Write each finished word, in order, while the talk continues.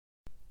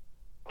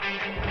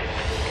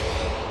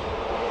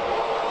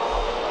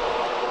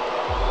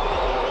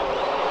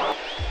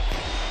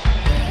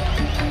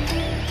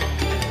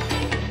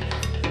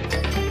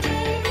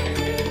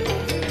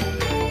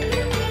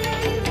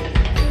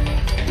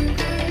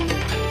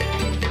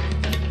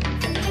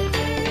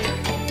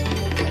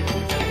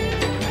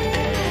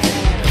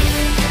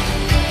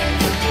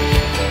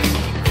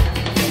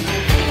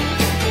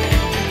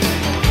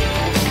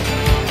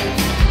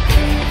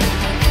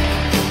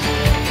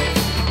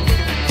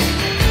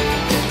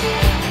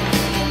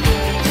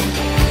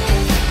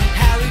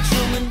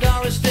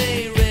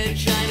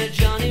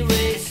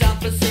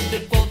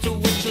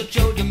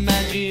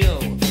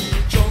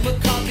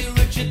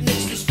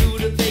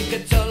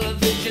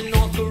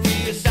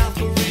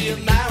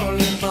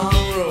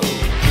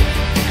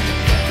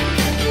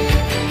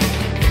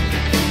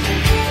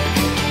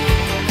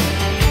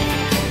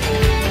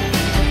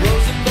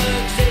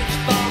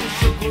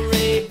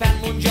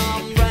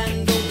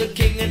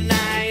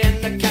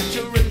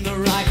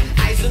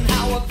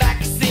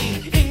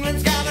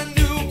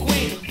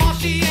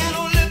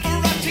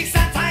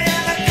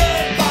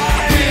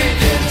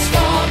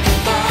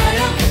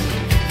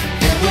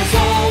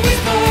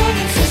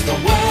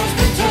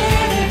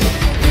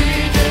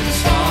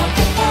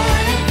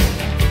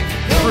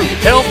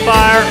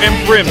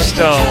and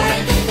brimstone.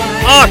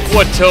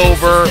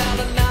 AQUAtober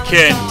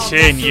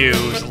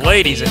continues.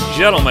 Ladies and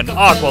gentlemen,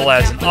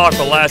 Aqualads and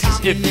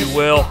Aqualasses, if you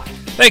will.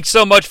 Thanks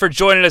so much for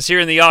joining us here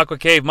in the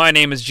AquaCave. My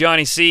name is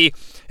Jonnie Sea,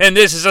 and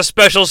this is a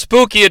special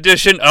spooky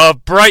edition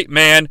of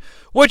Brightman,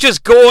 which is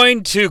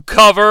going to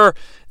cover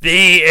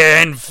the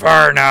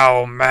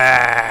Inferno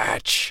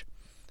Match.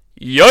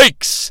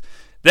 Yikes!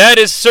 That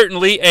is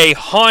certainly a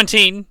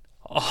haunting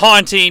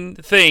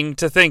thing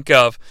to think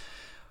of.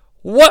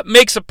 What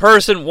makes a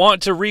person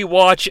want to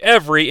rewatch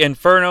every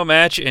Inferno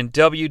match in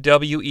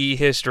WWE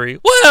history?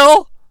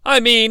 Well, I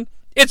mean,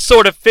 it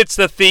sort of fits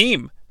the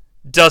theme,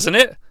 doesn't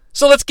it?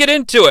 So let's get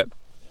into it.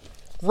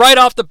 Right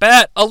off the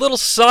bat, a little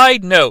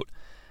side note.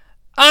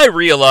 I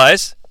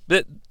realize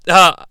that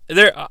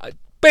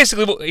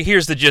basically,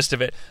 here's the gist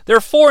of it. There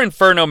are 4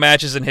 Inferno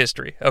matches in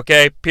history,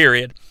 okay?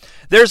 Period.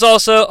 There's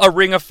also a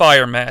Ring of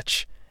Fire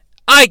match.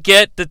 I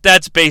get that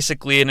that's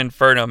basically an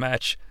Inferno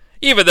match,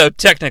 even though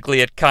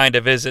technically it kind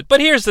of isn't. But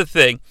here's the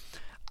thing.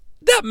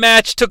 That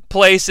match took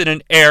place in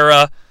an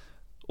era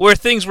where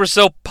things were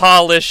so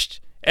polished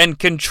and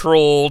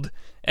controlled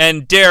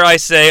and, dare I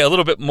say, a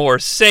little bit more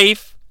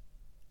safe.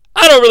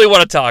 I don't really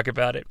want to talk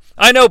about it.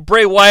 I know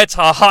Bray Wyatt's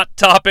a hot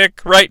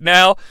topic right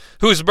now,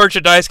 whose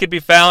merchandise can be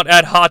found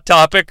at Hot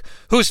Topic,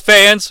 whose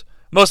fans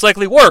most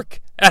likely work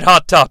at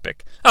Hot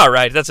Topic. All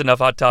right, that's enough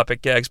Hot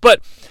Topic gags.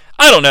 But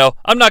I don't know.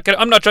 I'm not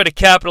trying to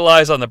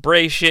capitalize on the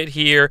Bray shit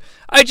here.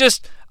 I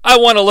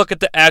want to look at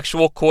the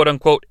actual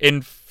quote-unquote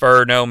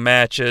Inferno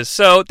matches.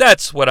 So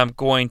that's what I'm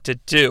going to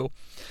do.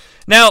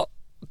 Now,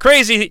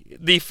 crazy,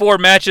 the 4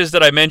 matches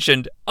that I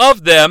mentioned,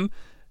 of them,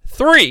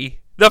 3,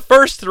 the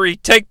first 3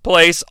 take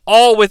place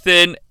all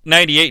within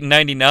 98 and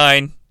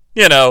 99,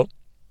 the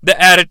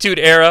Attitude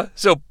Era.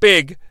 So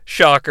big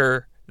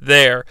shocker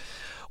there.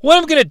 What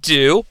I'm going to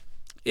do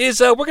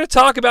is we're going to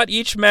talk about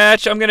each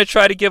match. I'm going to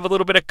try to give a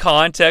little bit of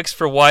context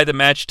for why the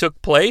match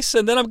took place,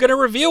 and then I'm going to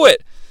review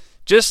it,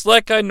 just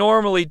like I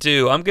normally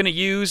do. I'm going to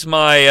use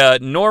my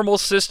normal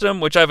system,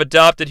 which I've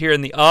adopted here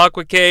in the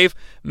AquaCave,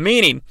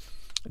 meaning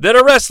that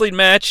a wrestling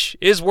match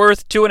is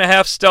worth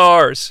 2.5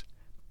 stars.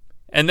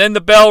 And then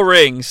the bell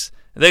rings.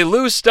 They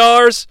lose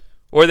stars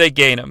or they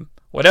gain them.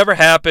 Whatever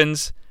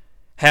happens,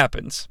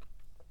 happens.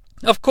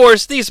 Of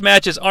course, these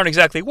matches aren't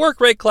exactly work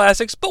rate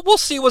classics, but we'll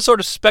see what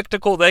sort of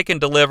spectacle they can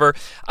deliver.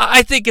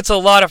 I think it's a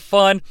lot of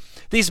fun.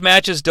 These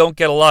matches don't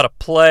get a lot of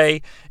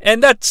play,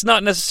 and that's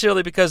not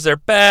necessarily because they're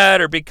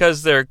bad or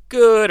because they're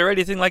good or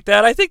anything like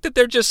that. I think that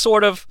they're just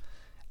sort of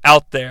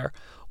out there.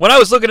 When I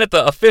was looking at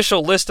the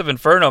official list of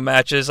Inferno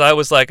matches, I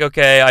was like,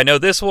 okay, I know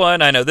this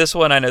one, I know this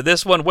one, I know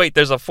this one. Wait,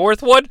 there's a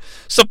 4th one?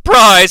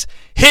 Surprise!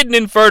 Hidden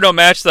Inferno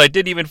match that I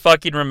didn't even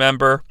fucking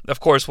remember.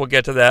 Of course, we'll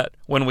get to that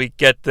when we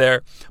get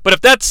there. But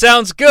if that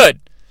sounds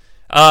good,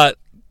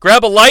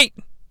 grab a light,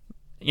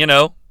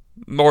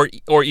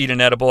 or eat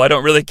an edible. I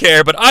don't really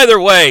care. But either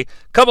way,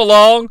 come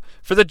along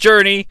for the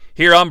journey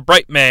here on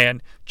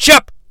Brightman.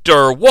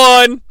 Chapter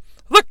 1.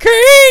 The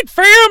KANE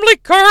family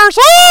curse.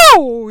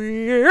 Oh,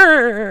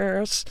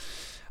 yes.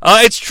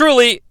 It's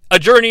truly a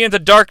journey into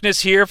darkness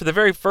here for the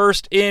very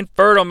first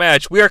Inferno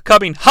match. We are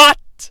coming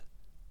hot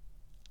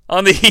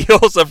on the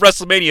heels of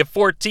WrestleMania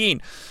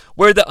 14,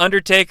 where The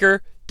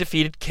Undertaker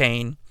defeated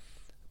Kane.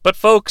 But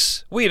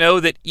folks, we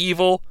know that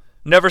evil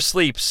never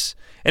sleeps.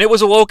 And it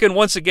was awoken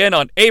once again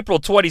on April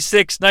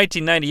 26,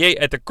 1998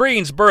 at the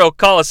Greensboro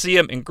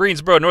Coliseum in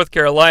Greensboro, North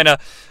Carolina.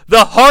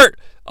 The heart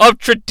of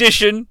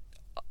tradition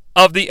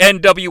of the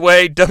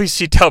NWA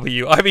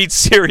WCW. I mean,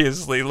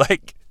 seriously,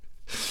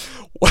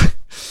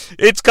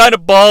 it's kind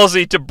of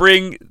ballsy to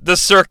bring the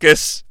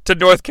circus to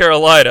North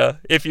Carolina,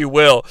 if you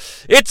will.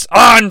 It's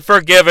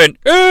Unforgiven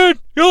in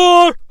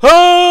your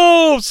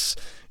house!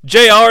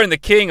 JR and the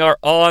King are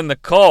on the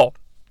call.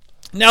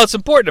 Now, it's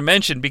important to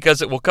mention,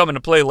 because it will come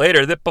into play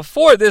later, that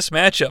before this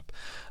matchup,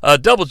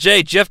 Double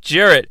J, Jeff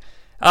Jarrett,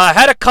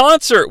 had a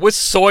concert with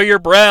Sawyer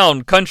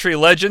Brown, country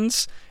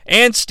legends,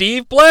 and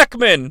Steve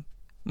Blackman,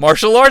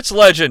 martial arts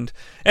legend,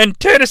 and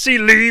Tennessee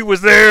Lee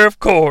was there, of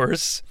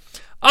course.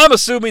 I'm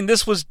assuming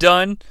this was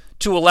done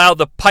to allow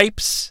the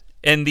pipes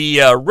and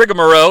the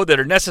rigmarole that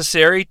are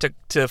necessary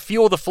to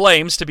fuel the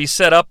flames to be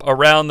set up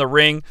around the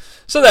ring,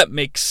 so that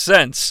makes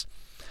sense.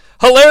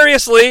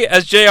 Hilariously,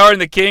 as JR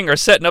and the King are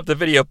setting up the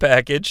video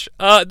package,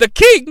 the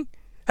King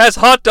has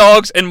hot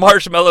dogs and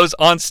marshmallows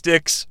on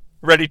sticks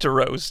ready to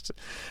roast.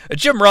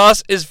 Jim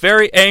Ross is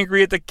very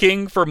angry at the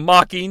King for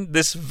mocking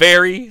this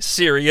very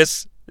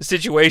serious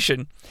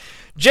situation.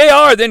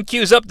 JR then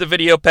cues up the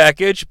video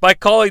package by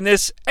calling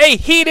this a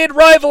heated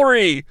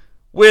rivalry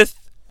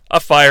with a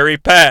fiery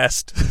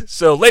past.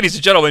 So, ladies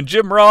and gentlemen,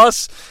 Jim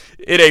Ross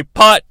in a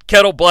pot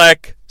kettle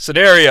black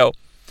scenario.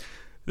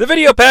 The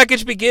video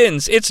package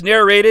begins. It's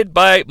narrated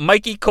by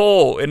Mikey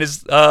Cole in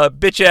his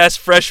bitch-ass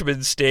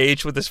freshman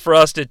stage with his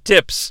frosted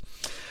tips.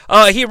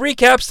 He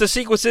recaps the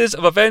sequences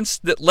of events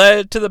that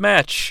led to the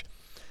match.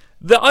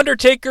 The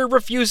Undertaker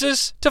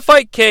refuses to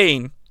fight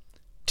Kane.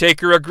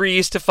 Taker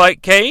agrees to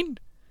fight Kane.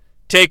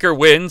 Taker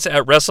wins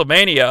at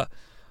WrestleMania.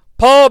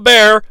 Paul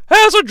Bearer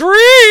has a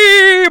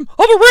dream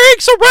of a ring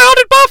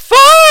surrounded by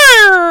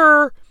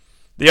fire.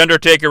 The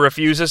Undertaker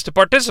refuses to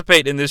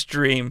participate in this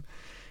dream.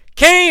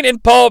 Kane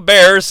and Paul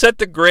Bearer set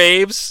the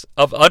graves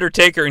of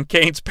Undertaker and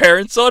Kane's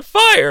parents on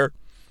fire.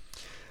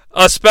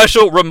 A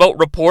special remote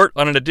report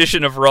on an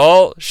edition of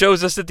Raw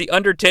shows us that The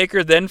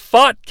Undertaker then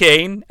fought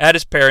Kane at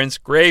his parents'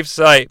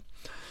 gravesite.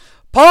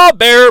 Paul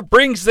Bearer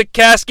brings the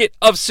casket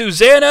of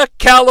Susanna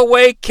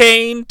Calloway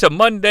Kane to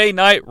Monday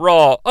Night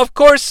Raw. Of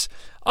course,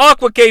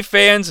 AquaCave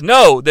fans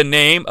know the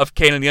name of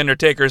Kane and The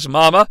Undertaker's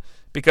mama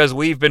because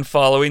we've been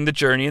following the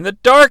journey in the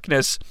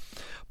darkness.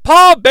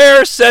 Paul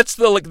Bearer sets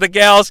the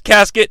gal's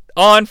casket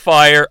on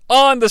fire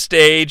on the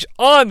stage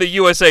on the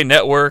USA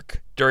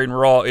Network during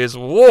Raw is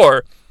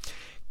War.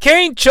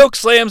 Kane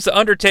chokeslams The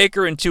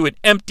Undertaker into an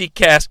empty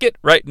casket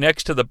right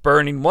next to the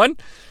burning one,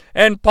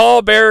 and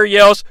Paul Bearer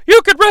yells,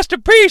 "You can rest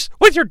in peace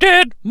with your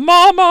dead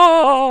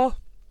mama!"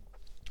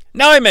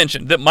 Now, I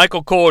mentioned that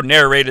Michael Cole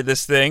narrated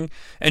this thing,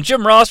 and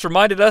Jim Ross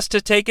reminded us to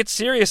take it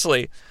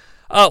seriously.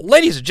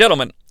 Ladies and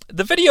gentlemen,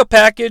 the video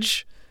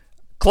package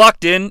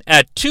clocked in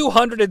at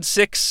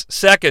 206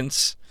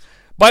 seconds.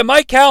 By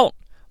my count,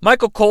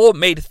 Michael Cole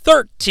made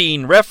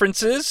 13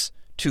 references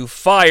to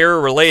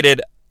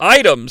fire-related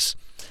items.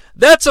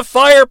 That's a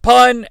fire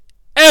pun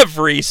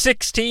every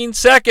 16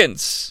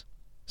 seconds.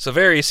 So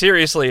very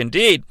seriously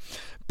indeed.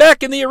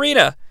 Back in the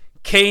arena,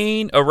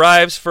 Kane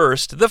arrives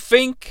first. The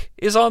Fink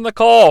is on the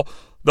call.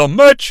 The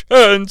match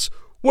ends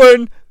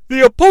when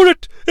the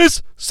opponent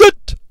is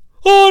set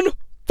on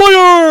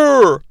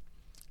fire.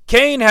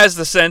 Kane has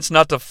the sense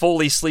not to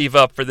fully sleeve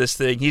up for this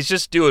thing. He's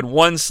just doing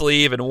one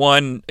sleeve and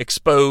one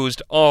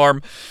exposed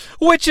arm,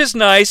 which is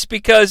nice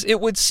because it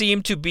would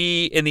seem to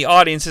be, in the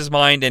audience's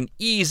mind, an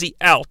easy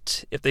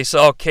out if they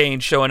saw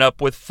Kane showing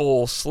up with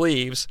full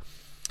sleeves.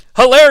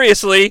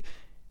 Hilariously,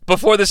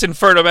 before this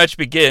Inferno match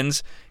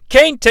begins,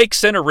 Kane takes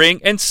center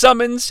ring and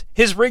summons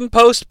his ring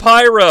post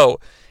pyro.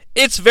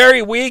 It's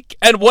very weak,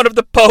 and one of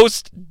the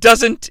posts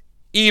doesn't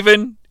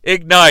even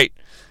ignite.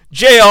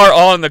 JR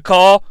on the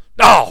call.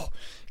 Oh!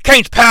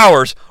 Kane's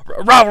powers,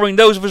 rivaling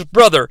those of his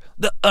brother,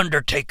 The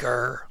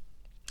Undertaker.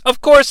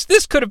 Of course,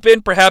 this could have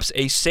been perhaps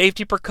a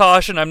safety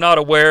precaution I'm not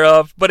aware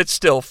of, but it's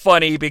still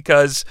funny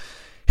because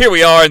here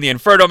we are in the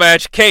Inferno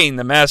match, Kane,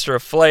 the master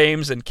of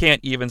flames, and can't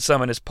even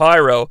summon his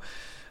pyro.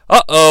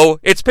 Uh-oh,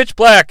 it's pitch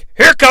black.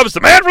 Here comes the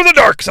man from the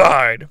dark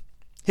side.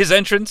 His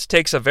entrance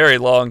takes a very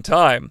long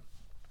time.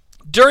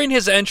 During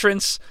his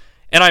entrance,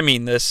 and I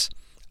mean this,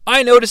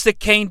 I noticed that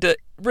Kane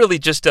really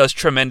just does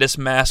tremendous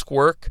mask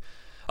work.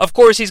 Of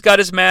course, he's got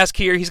his mask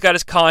here, he's got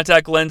his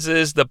contact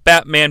lenses, the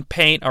Batman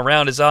paint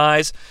around his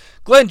eyes.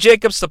 Glenn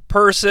Jacobs, the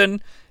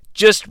person,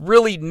 just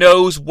really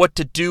knows what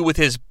to do with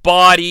his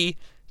body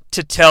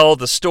to tell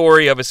the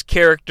story of his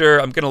character.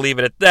 I'm going to leave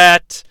it at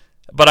that,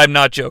 but I'm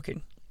not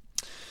joking.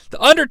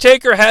 The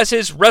Undertaker has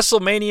his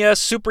WrestleMania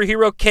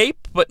superhero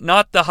cape, but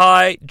not the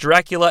high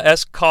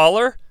Dracula-esque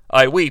collar.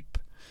 I weep.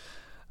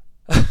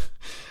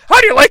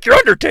 How do you like your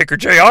Undertaker,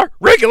 JR?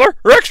 Regular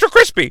or extra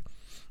crispy?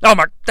 Oh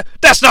my,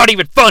 that's not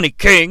even funny,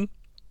 King.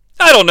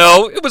 I don't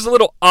know, it was a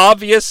little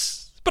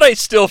obvious, but I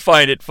still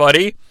find it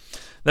funny.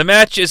 The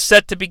match is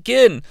set to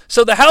begin,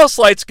 so the house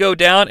lights go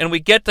down and we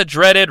get the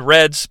dreaded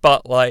red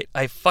spotlight.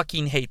 I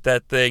fucking hate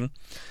that thing.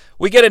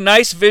 We get a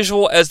nice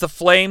visual as the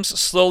flames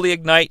slowly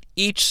ignite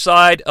each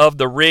side of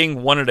the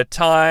ring one at a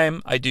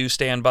time. I do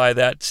stand by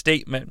that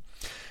statement.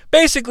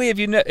 Basically, if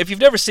you've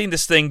never seen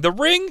this thing, the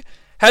ring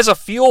has a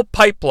fuel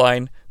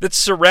pipeline that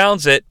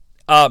surrounds it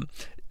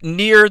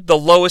near the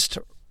lowest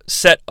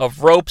set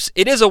of ropes.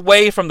 It is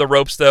away from the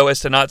ropes, though, as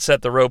to not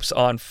set the ropes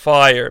on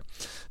fire.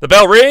 The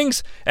bell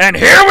rings, and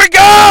here we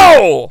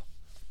go!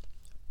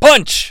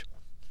 Punch!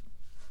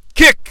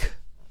 Kick!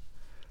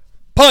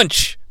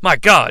 Punch! My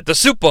God, the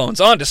soup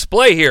bones on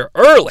display here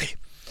early.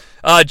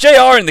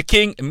 JR and the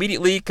King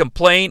immediately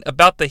complain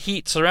about the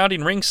heat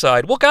surrounding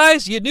ringside. Well,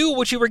 guys, you knew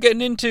what you were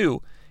getting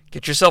into.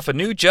 Get yourself a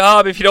new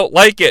job if you don't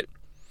like it.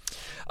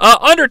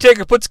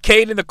 Undertaker puts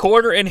Kane in the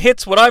corner and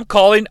hits what I'm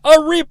calling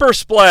a Reaper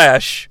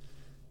Splash.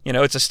 You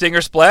know, it's a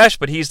Stinger Splash,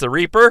 but he's the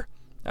Reaper.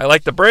 I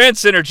like the brand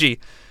synergy.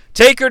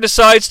 Taker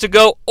decides to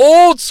go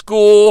old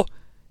school,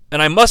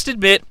 and I must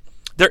admit,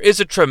 there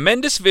is a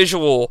tremendous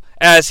visual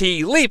as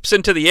he leaps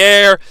into the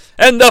air,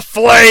 and the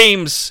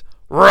flames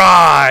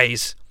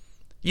rise.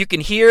 You can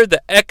hear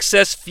the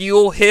excess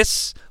fuel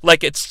hiss,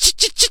 like it's...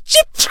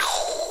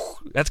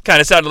 That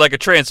kind of sounded like a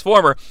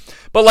transformer.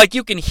 But like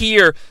you can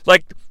hear,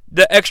 like,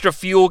 the extra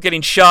fuel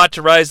getting shot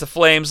to rise the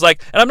flames.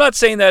 Like, and I'm not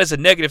saying that as a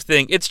negative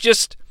thing. It's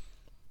just...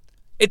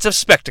 It's a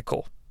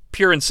spectacle,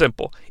 pure and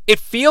simple. It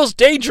feels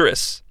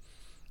dangerous.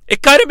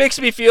 It kind of makes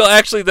me feel,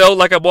 actually, though,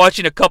 like I'm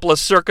watching a couple of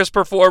circus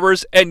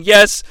performers, and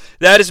yes,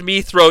 that is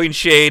me throwing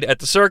shade at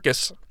the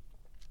circus.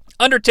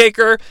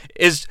 Undertaker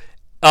is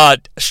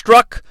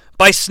struck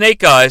by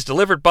snake eyes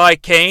delivered by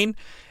Kane,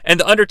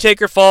 and the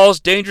Undertaker falls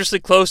dangerously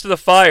close to the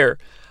fire.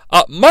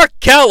 Mark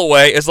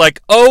Calloway is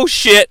like, oh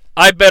shit,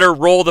 I better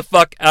roll the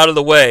fuck out of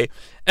the way.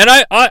 And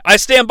I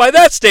stand by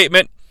that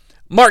statement.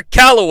 Mark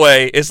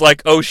Calloway is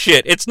like, oh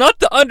shit, it's not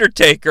The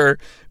Undertaker,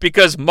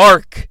 because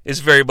Mark is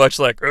very much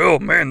like, oh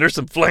man, there's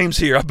some flames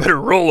here, I better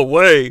roll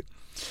away.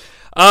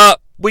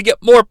 We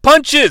get more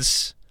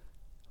punches,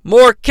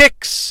 more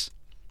kicks,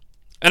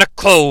 and a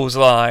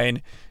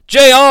clothesline.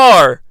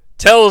 JR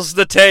tells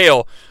the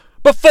tale.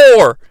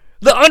 Before,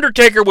 The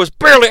Undertaker was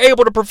barely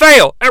able to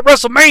prevail at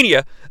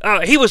WrestleMania.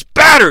 He was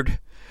battered,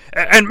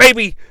 and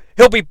maybe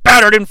he'll be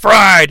battered and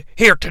fried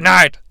here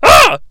tonight.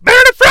 Battered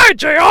and fried,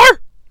 JR!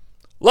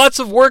 Lots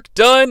of work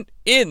done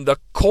in the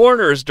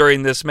corners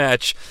during this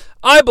match.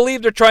 I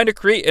believe they're trying to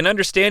create an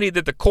understanding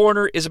that the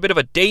corner is a bit of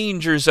a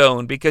danger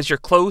zone because you're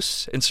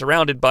close and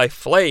surrounded by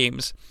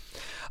flames.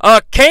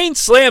 Kane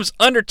slams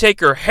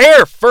Undertaker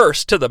hair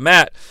first to the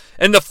mat,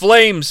 and the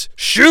flames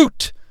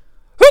shoot.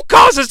 Who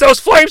causes those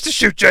flames to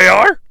shoot,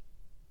 JR?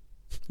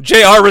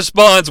 JR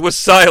responds with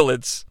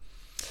silence.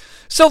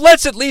 So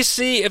let's at least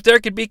see if there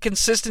could be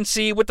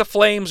consistency with the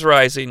flames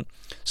rising.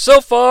 So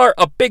far,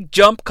 a big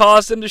jump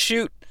caused them to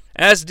shoot,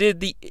 as did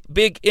the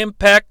big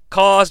impact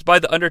caused by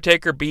The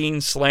Undertaker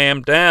being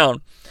slammed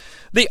down.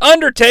 The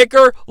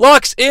Undertaker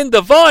locks in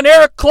the Von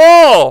Erich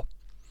Claw.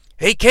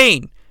 Hey,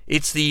 Kane,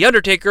 it's The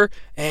Undertaker,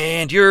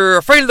 and you're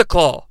afraid of the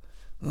claw.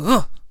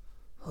 But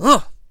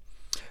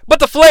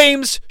the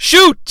flames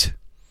shoot.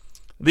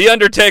 The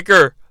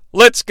Undertaker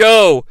lets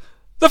go.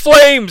 The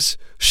flames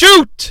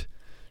shoot.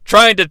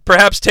 Trying to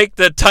perhaps take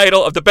the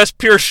title of the best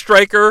pure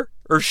striker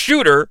or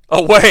shooter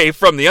away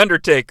from The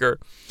Undertaker.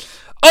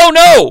 Oh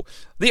no!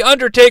 The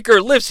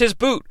Undertaker lifts his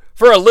boot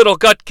for a little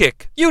gut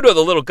kick. You know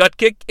the little gut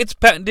kick. It's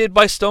patented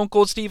by Stone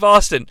Cold Steve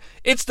Austin.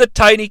 It's the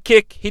tiny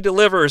kick he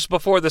delivers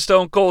before the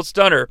Stone Cold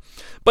Stunner.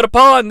 But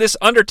upon this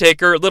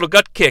Undertaker little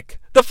gut kick,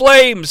 the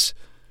flames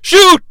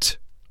shoot!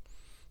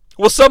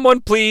 Will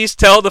someone please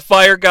tell the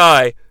fire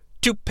guy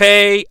to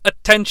pay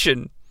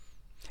attention?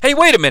 Hey,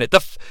 wait a minute.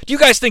 Do you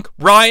guys think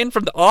Ryan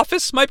from The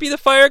Office might be the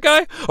fire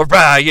guy?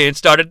 Ryan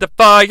started the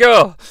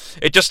fire.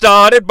 It just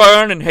started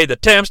burning. Hey, the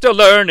temp's still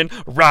learning.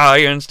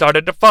 Ryan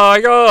started the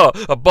fire.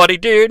 But he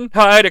didn't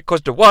hide it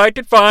because Dwight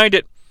did find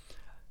it.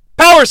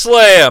 Power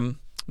slam.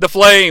 The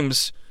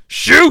flames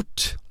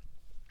shoot.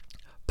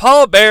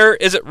 Paul Bearer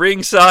is at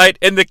ringside,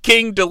 and the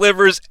King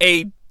delivers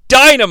a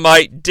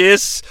dynamite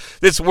diss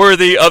that's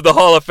worthy of the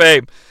Hall of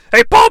Fame.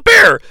 Hey, Paul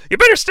Bearer, you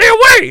better stay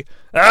away.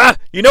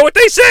 You know what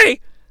they say?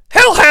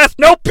 Hell hath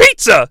no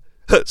pizza,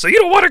 so you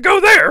don't want to go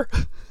there.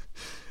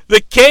 The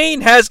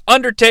Kane has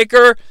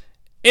Undertaker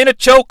in a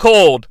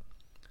chokehold.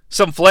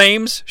 Some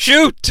flames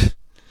shoot.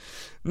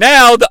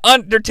 Now the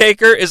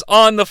Undertaker is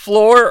on the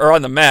floor, or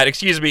on the mat,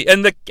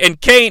 and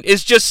Kane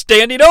is just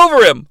standing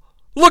over him,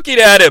 looking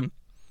at him.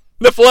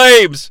 The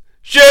flames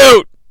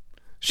shoot.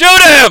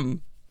 Shoot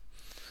him.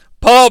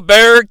 Paul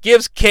Bearer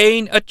gives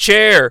Kane a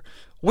chair.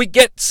 We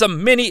get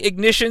some mini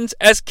ignitions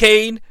as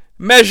Kane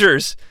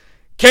measures.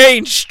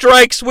 Kane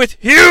strikes with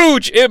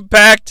huge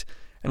impact,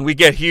 and we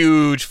get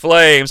huge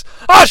flames.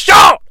 A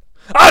shout!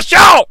 A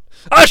shout!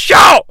 A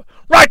shout!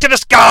 Right to the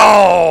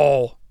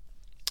skull!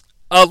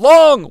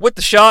 Along with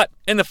the shot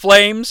and the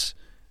flames,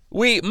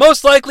 we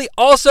most likely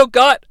also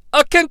got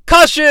a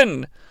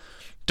concussion.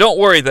 Don't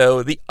worry,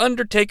 though. The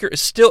Undertaker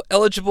is still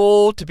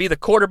eligible to be the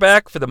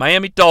quarterback for the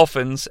Miami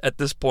Dolphins at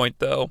this point,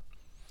 though.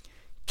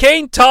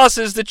 Kane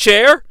tosses the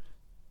chair,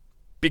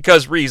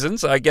 because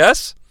reasons, I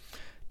guess.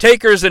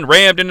 Taker's and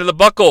rammed into the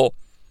buckle.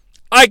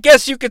 I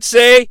guess you could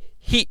say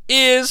he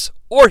is,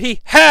 or he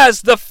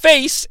has, the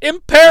face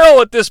in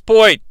peril at this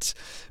point,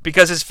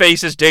 because his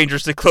face is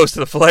dangerously close to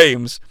the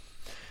flames.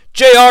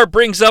 JR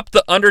brings up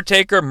the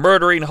Undertaker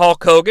murdering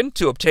Hulk Hogan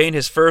to obtain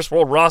his first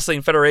World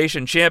Wrestling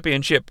Federation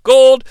Championship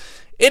gold.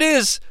 It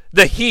is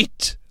the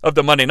heat of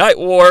the Monday Night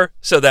War,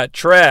 so that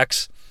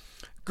tracks.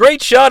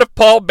 Great shot of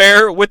Paul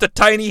Bearer with a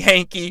tiny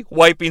hanky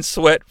wiping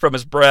sweat from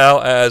his brow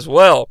as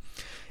well.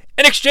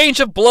 An exchange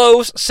of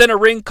blows center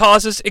ring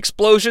causes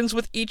explosions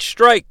with each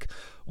strike.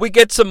 We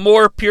get some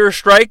more pure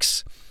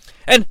strikes.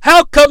 And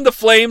how come the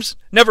flames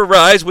never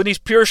rise when these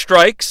pure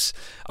strikes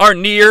are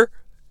near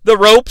the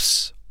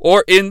ropes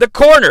or in the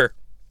corner?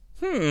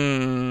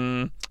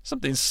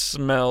 Something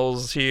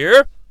smells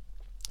here.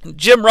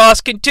 Jim Ross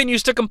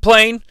continues to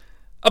complain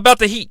about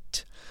the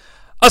heat.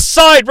 A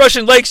side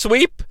Russian leg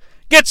sweep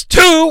gets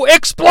 2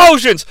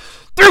 explosions.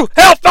 Through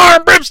hellfire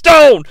and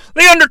brimstone,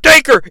 the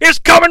Undertaker is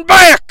coming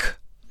back.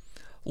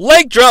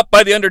 Leg drop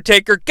by The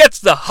Undertaker gets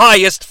the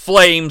highest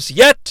flames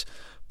yet,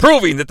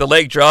 proving that the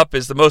leg drop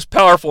is the most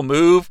powerful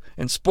move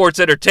in sports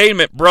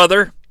entertainment,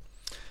 brother.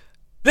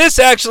 This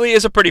actually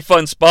is a pretty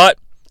fun spot.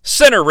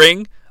 Center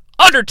ring,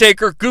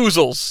 Undertaker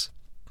goozles.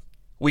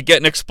 We get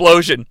an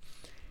explosion.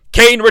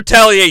 Kane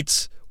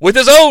retaliates with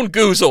his own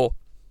goozle.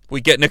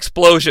 We get an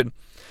explosion.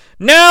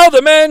 Now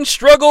the men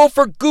struggle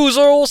for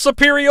goozle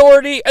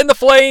superiority, and the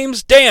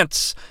flames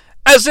dance,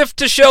 as if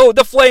to show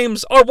the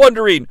flames are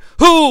wondering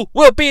who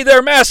will be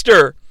their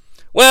master.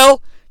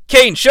 Well,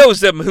 Kane shows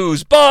them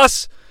who's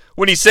boss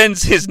when he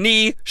sends his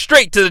knee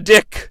straight to the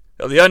dick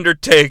of the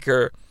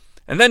Undertaker,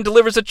 and then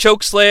delivers a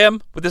choke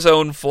slam with his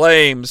own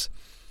flames.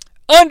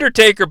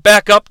 Undertaker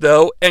back up,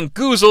 though, and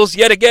goozles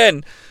yet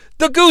again.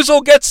 The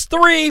Goozle gets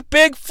 3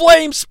 big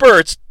flame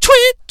spurts.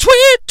 Tweet,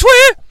 tweet,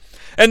 tweet.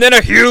 And then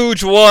a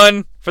huge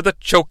one for the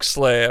choke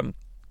slam.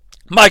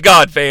 My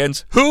God,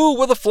 fans, who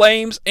will the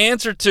Flames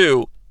answer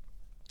to?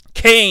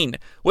 KANE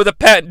with a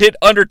patented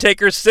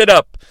Undertaker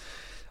sit-up.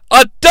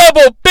 A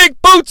double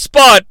big boot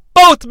spot.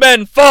 Both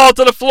men fall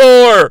to the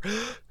floor.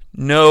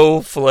 No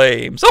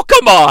Flames. Oh,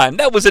 come on.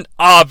 That was an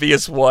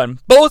obvious one.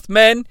 Both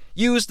men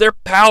use their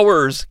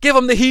powers. Give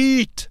them the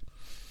heat.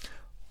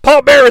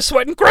 Paul Bearer is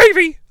sweating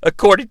gravy,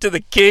 according to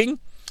the King.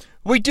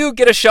 We do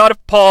get a shot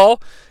of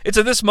Paul. It's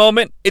at this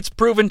moment, it's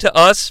proven to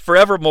us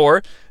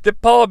forevermore that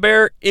Paul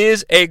Bearer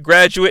is a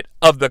graduate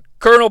of the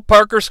Colonel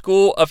Parker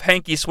School of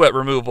Hanky Sweat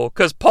Removal.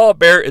 Because Paul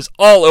Bearer is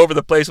all over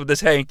the place with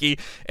this hanky,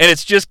 and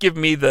it's just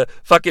giving me the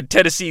fucking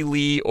Tennessee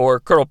Lee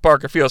or Colonel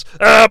Parker feels.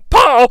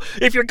 Paul,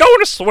 if you're going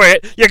to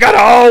sweat, you gotta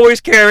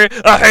always carry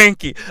a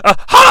hanky.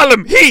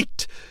 Harlem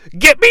Heat!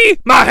 Get me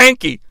my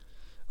hanky.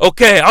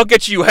 Okay, I'll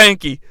get you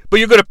hanky, but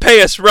you're gonna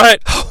pay us,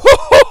 right?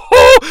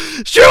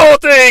 Sure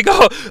thing.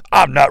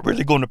 I'm not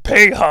really going to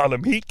pay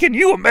Harlem Heat. Can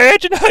you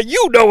imagine?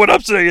 You know what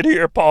I'm saying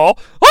here, Paul.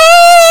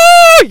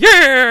 Oh,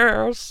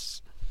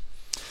 yes.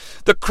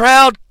 The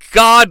crowd,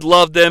 God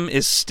love them,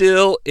 is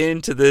still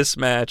into this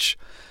match.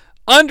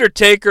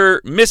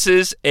 Undertaker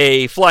misses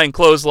a flying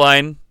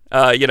clothesline,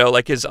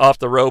 like his off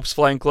the ropes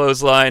flying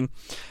clothesline.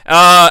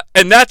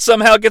 And that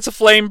somehow gets a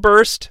flame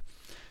burst.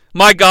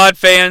 My God,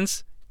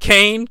 fans,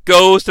 KANE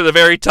goes to the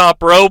very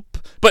top rope,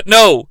 but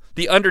no.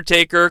 The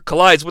Undertaker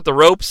collides with the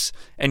ropes,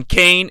 and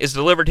KANE is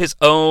delivered his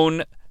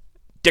own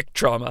dick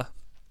trauma.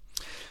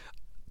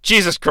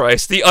 Jesus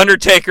Christ, the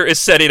Undertaker is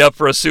setting up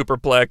for a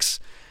superplex.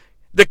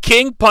 The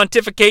King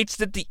pontificates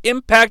that the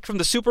impact from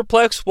the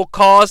superplex will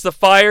cause the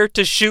fire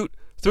to shoot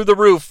through the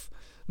roof.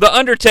 The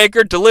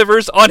Undertaker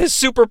delivers on his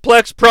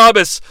superplex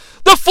promise.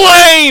 The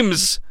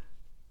Flames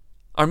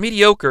are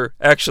mediocre,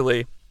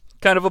 actually.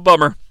 Kind of a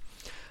bummer.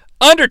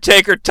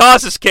 Undertaker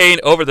tosses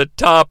KANE over the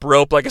top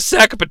rope like a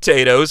sack of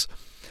potatoes.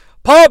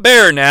 Paul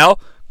Bearer now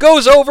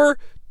goes over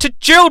to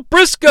Gerald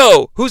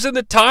Briscoe, who's in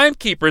the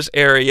timekeeper's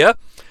area.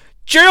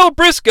 Gerald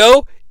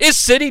Briscoe is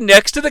sitting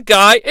next to the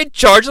guy in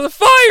charge of the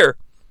fire.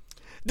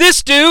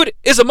 This dude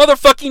is a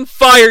motherfucking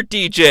fire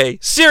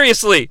DJ.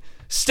 Seriously,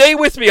 stay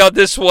with me on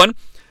this one.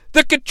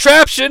 The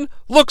contraption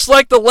looks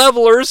like the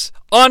levelers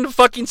on a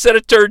fucking set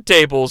of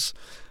turntables.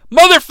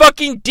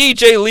 Motherfucking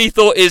DJ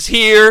Lethal is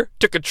here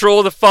to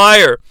control the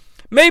fire.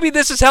 Maybe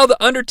this is how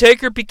the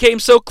Undertaker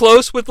became so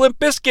close with Limp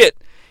Bizkit.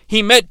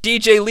 He met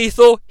DJ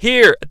Lethal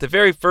here at the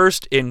very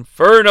first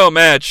Inferno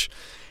match.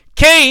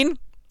 KANE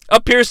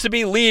appears to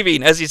be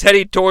leaving as he's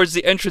heading towards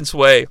the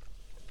entranceway.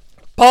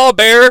 Paul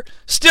Bearer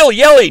still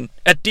yelling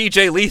at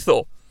DJ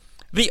Lethal.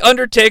 The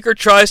Undertaker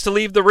tries to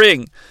leave the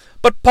ring,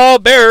 but Paul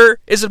Bearer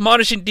is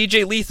admonishing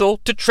DJ Lethal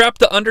to trap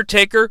the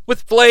Undertaker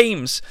with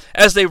flames.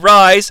 As they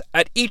rise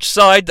at each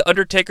side, the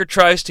Undertaker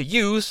tries to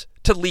use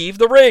to leave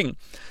the ring.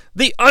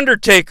 The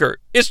Undertaker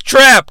is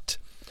trapped.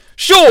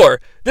 Sure,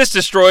 this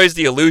destroys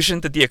the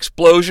illusion that the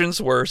explosions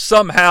were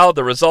somehow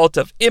the result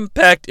of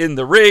impact in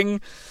the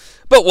ring,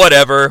 but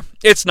whatever,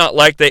 it's not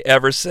like they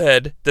ever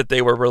said that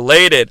they were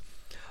related.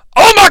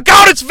 Oh my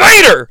God, it's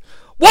Vader!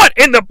 What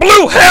in the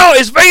blue hell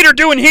is Vader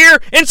doing here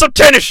in some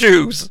tennis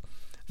shoes?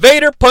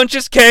 Vader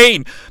punches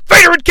KANE.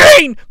 Vader and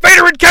KANE!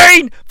 Vader and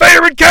KANE!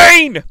 Vader and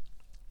KANE!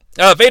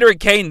 Vader and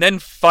KANE then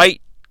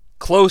fight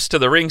close to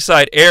the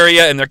ringside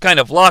area, and they're kind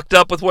of locked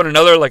up with one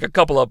another like a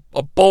couple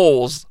of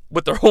bulls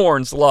with their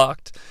horns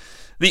locked.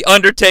 The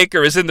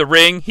Undertaker is in the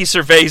ring. He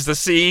surveys the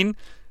scene.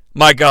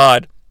 My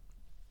God.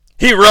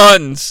 He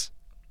runs.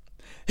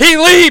 He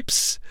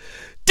leaps.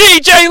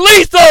 DJ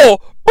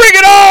Lethal, bring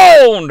it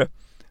on!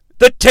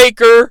 The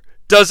Taker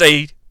does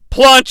a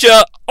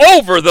plancha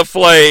over the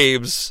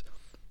Flames.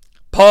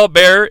 Paul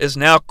Bearer is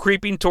now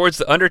creeping towards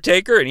the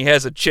Undertaker, and he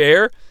has a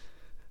chair.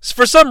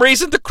 For some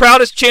reason, the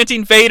crowd is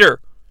chanting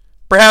Vader.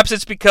 Perhaps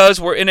it's because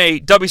we're in a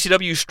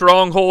WCW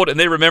stronghold and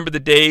they remember the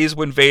days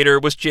when Vader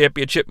was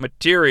championship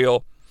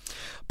material.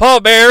 Paul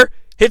Bearer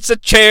hits a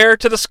chair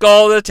to the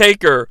skull of the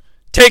Taker.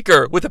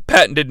 Taker with a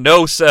patented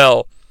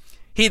no-sell.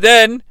 He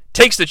then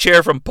takes the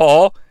chair from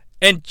Paul,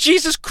 and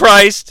Jesus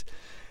Christ,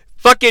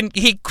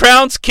 he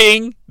crowns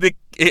KANE, the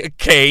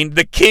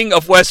king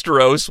of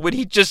Westeros, when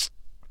he just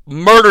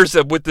murders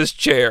him with this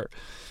chair.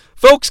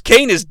 Folks,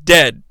 KANE is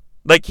dead.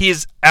 Like, he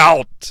is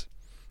out.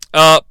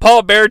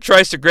 Paul Bearer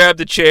tries to grab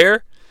the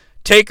chair.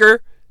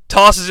 Taker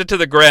tosses it to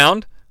the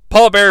ground.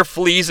 Paul Bearer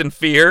flees in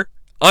fear.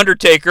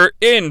 Undertaker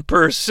in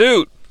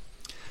pursuit.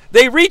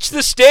 They reach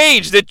the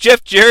stage that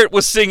Jeff Jarrett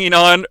was singing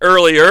on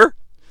earlier.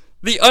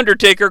 The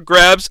Undertaker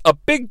grabs a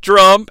big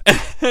drum,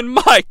 and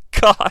my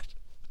God,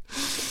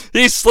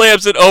 he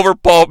slams it over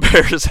Paul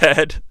Bearer's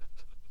head.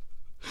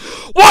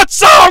 What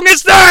song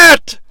is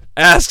that?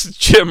 Asks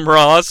Jim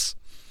Ross.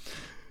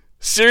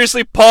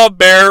 Seriously, Paul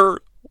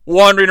Bearer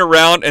wandering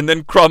around and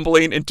then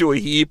crumbling into a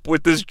heap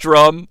with this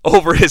drum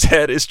over his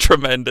head is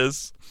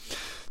tremendous.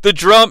 The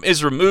drum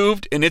is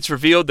removed, and it's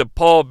revealed that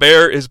Paul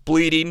Bearer is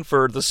bleeding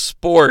for the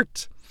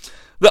sport.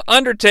 The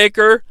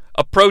Undertaker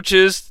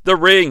approaches the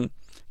ring.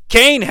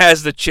 Kane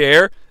has the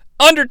chair.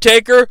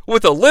 Undertaker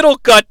with a little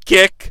gut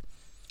kick.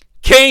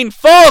 Kane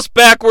falls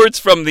backwards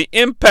from the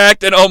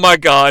impact, and oh my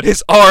god,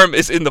 his arm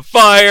is in the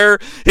fire!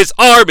 His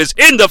arm is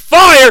in the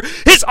fire!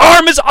 His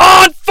arm is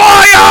on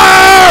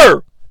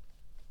fire!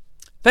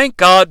 Thank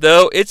God,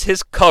 though, it's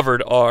his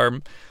covered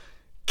arm.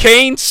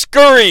 Kane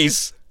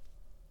scurries.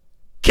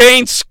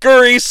 Kane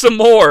scurries some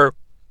more.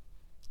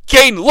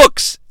 Kane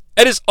looks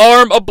at his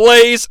arm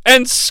ablaze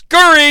and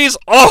scurries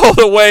all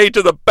the way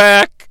to the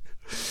back.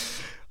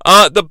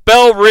 The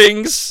bell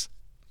rings.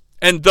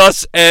 And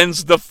thus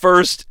ends the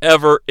first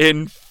ever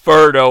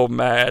Inferno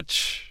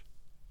match.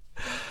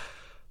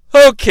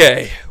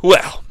 Okay,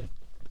 well,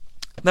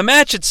 the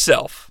match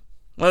itself.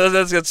 Well,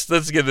 let's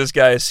give this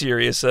guy a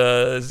serious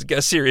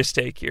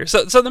take here.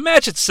 So the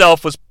match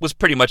itself was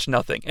pretty much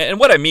nothing. And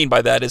what I mean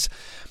by that is,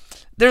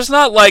 there's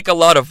not like a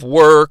lot of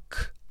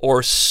work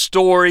or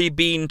story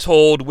being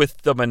told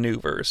with the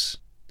maneuvers.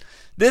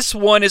 This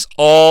one is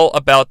all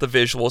about the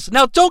visuals.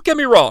 Now, don't get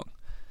me wrong,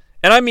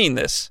 and I mean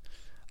this.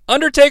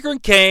 Undertaker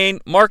and Kane,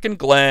 Mark and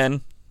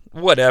Glenn,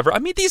 whatever. I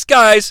mean, these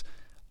guys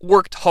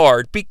worked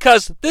hard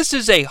because this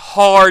is a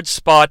hard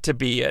spot to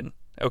be in,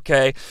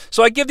 okay?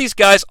 So I give these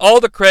guys all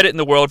the credit in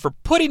the world for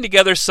putting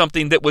together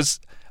something that was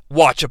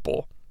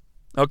watchable,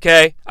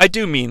 okay? I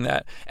do mean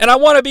that. And I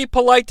want to be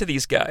polite to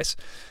these guys.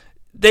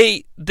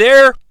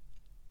 Their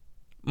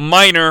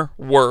minor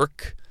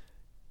work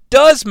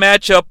does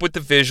match up with the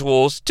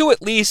visuals to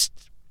at least,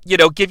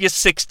 give you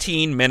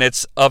 16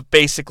 minutes of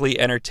basically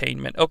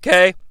entertainment,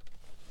 okay?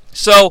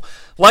 So,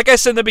 like I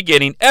said in the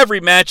beginning, every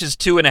match is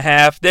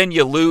 2.5, then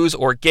you lose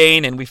or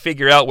gain, and we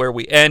figure out where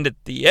we end at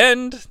the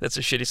end. That's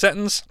a shitty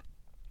sentence.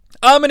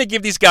 I'm going to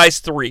give these guys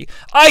 3.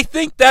 I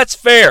think that's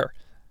fair.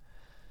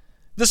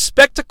 The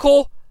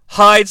spectacle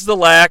hides the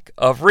lack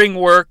of ring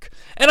work,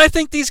 and I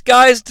think these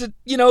guys,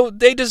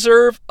 they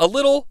deserve a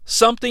little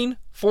something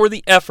for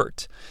the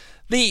effort.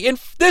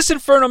 This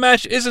Inferno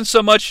match isn't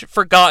so much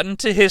forgotten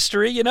to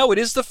history. It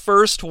is the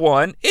first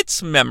one.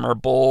 It's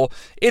memorable.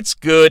 It's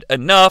good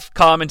enough.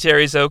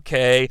 Commentary's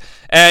okay.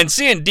 And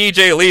seeing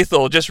DJ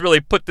Lethal just really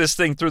put this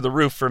thing through the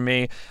roof for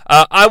me.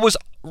 I was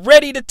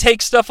ready to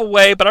take stuff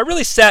away, but I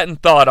really sat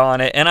and thought on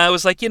it. And I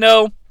was like,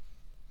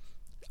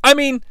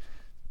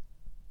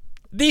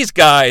 these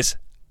guys,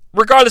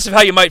 regardless of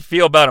how you might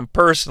feel about them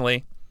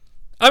personally,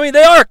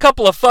 they are a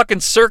couple of fucking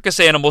circus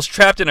animals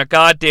trapped in a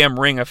goddamn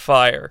ring of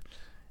fire.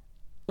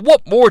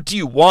 What more do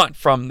you want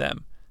from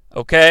them?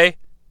 Okay?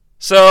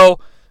 So,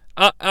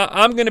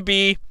 I'm going to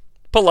be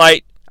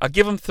polite. I'll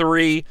give them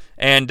 3.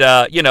 And,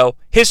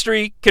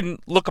 history can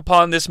look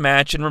upon this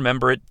match and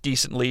remember it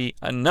decently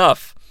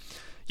enough.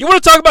 You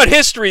want to talk about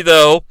history,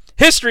 though?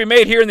 History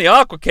made here in the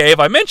AquaCave.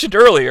 I mentioned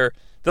earlier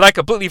that I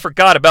completely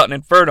forgot about an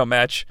Inferno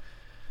match.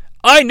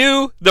 I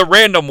knew the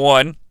random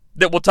one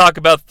that we'll talk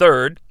about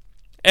third.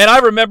 And I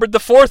remembered the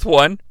 4th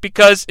one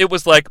because it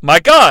was like, my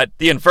God,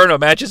 the Inferno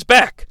match is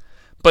back.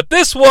 But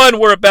this one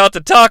we're about to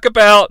talk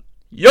about,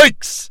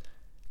 yikes,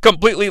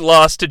 completely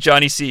lost to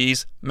Jonnie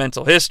Sea's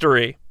mental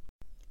history.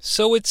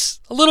 So it's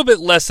a little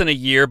bit less than a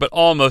year, but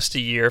almost a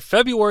year,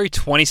 February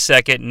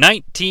 22nd,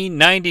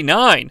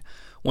 1999,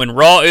 when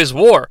Raw is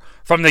War,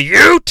 from the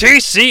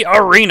UTC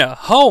Arena,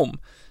 home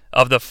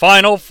of the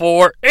Final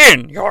 4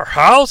 in your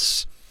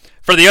house,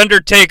 for The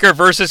Undertaker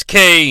versus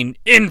Kane,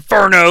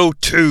 Inferno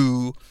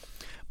 2.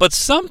 But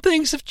some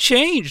things have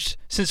changed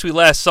since we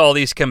last saw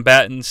these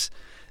combatants.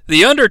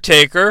 The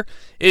Undertaker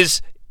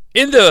is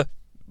in the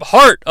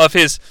heart of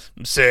his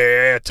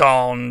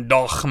Setan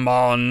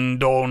Dochman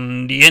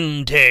Don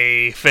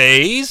Diente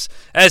phase,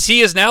 as he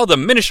is now the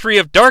Ministry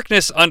of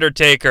Darkness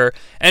Undertaker,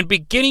 and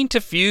beginning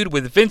to feud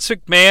with Vince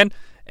McMahon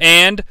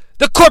and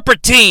the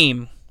corporate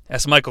team,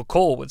 as Michael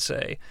Cole would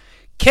say.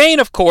 Kane,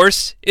 of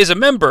course, is a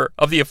member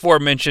of the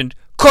aforementioned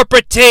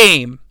corporate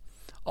team,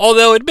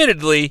 although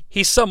admittedly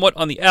he's somewhat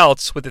on the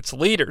outs with its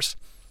leaders.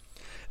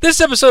 This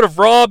episode of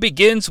Raw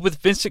begins with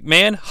Vince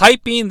McMahon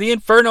hyping the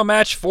Inferno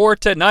match for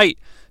tonight,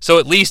 so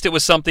at least it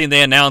was something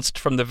they announced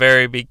from the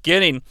very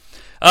beginning.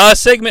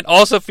 Segment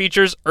also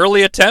features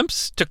early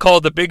attempts to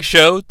call the Big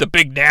Show the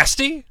Big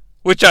Nasty,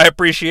 which I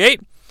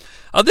appreciate.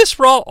 This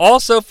Raw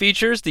also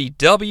features the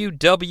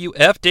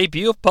WWF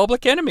debut of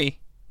Public Enemy.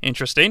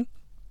 Interesting.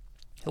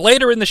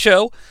 Later in the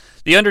show,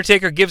 The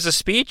Undertaker gives a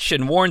speech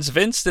and warns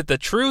Vince that the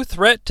true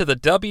threat to the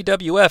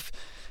WWF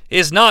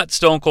is not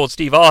Stone Cold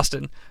Steve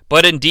Austin,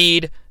 but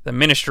indeed the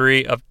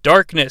Ministry of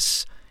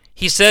Darkness.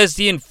 He says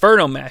the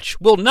Inferno match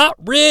will not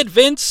rid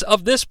Vince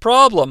of this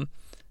problem.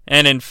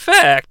 And in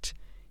fact,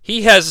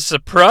 he has a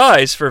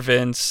surprise for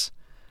Vince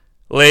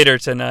later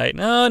tonight.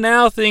 Oh,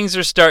 now things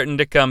are starting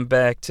to come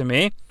back to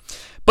me.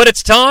 But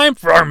it's time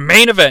for our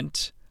main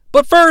event.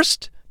 But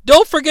first,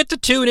 don't forget to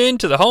tune in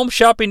to the Home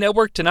Shopping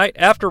Network tonight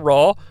after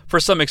Raw for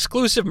some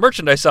exclusive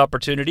merchandise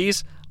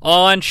opportunities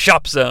on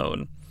Shop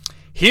Zone.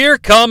 Here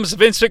comes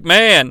Vince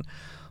McMahon.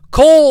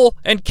 Cole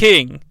and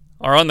King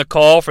are on the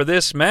call for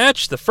this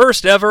match, the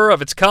first ever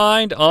of its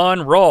kind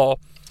on Raw.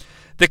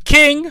 The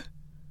King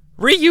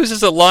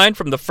reuses a line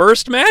from the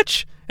first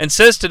match and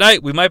says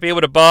tonight we might be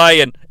able to buy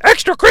an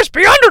extra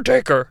crispy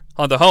Undertaker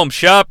on the Home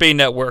Shopping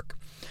Network.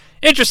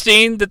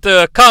 Interesting that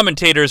the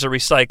commentators are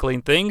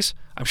recycling things.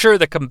 I'm sure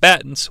the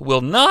combatants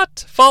will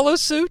not follow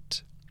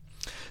suit.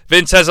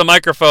 Vince has a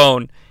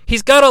microphone.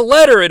 He's got a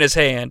letter in his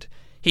hand.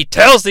 He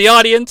tells the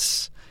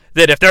audience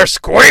that if they're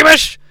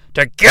squeamish,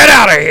 to get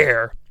out of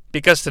here,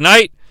 because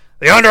tonight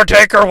the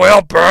Undertaker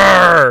will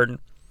burn.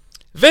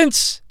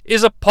 Vince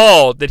is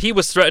appalled that he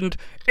was threatened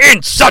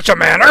in such a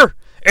manner.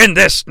 In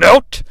this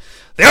note,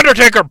 the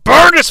Undertaker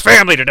burned his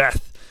family to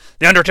death.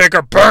 The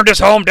Undertaker burned his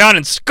home down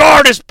and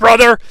scarred his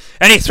brother,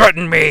 and he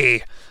threatened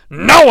me.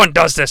 No one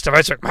does this to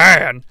Vince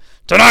McMahon.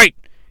 Tonight,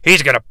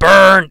 he's going to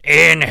burn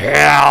in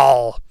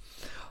hell.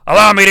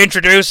 Allow me to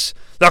introduce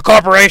the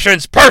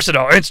corporation's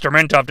personal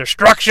instrument of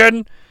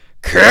destruction,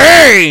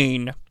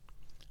 KANE.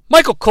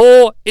 Michael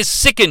Cole is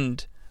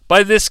sickened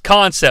by this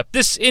concept,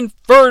 this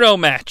Inferno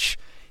match.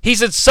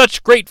 He's in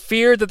such great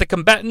fear that the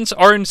combatants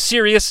are in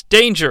serious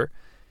danger.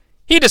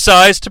 He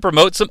decides to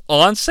promote some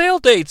on-sale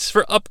dates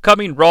for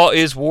upcoming Raw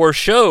is War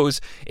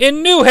shows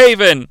in New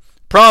Haven,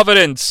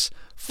 Providence,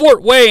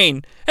 Fort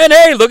Wayne, and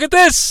hey, look at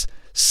this,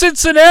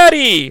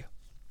 Cincinnati.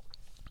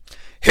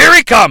 Here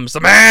he comes, the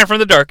man from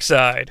the dark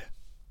side.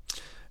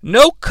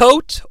 No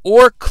coat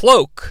or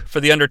cloak for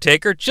The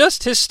Undertaker,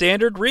 just his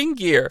standard ring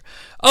gear.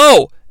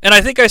 Oh, and I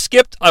think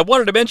I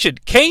wanted to mention,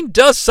 KANE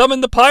does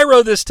summon the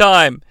pyro this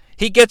time.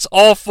 He gets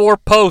all 4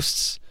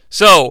 posts.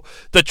 So,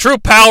 the true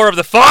power of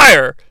the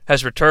fire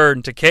has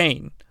returned to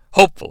KANE,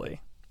 hopefully.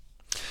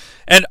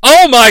 And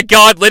oh my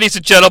God, ladies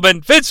and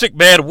gentlemen, Vince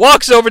McMahon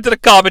walks over to the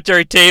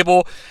commentary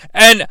table,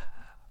 and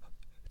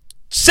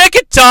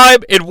second time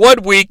in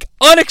 1 week,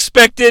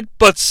 unexpected,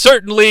 but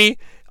certainly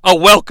a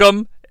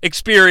welcome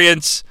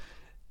experience,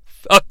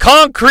 a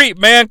Concrete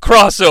Man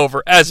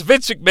crossover as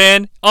Vince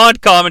McMahon on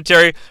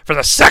commentary for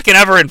the second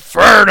ever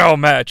Inferno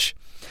match.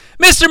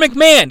 Mr.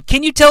 McMahon,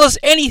 can you tell us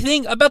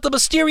anything about the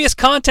mysterious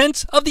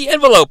contents of the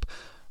envelope?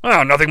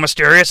 Well, nothing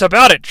mysterious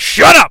about it.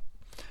 Shut up!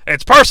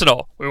 It's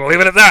personal. We will leave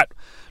it at that.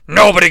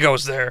 Nobody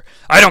goes there.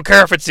 I don't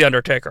care if it's The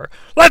Undertaker.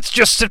 Let's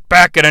just sit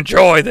back and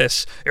enjoy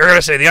this. You're going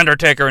to see The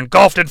Undertaker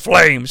engulfed in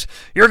flames.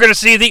 You're going to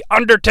see The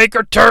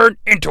Undertaker turn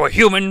into a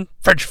human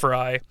French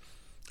fry.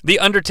 The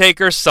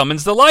Undertaker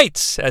summons the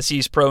lights, as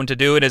he's prone to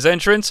do in his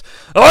entrance.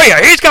 Oh yeah,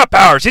 he's got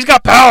powers. He's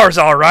got powers,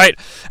 all right.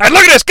 And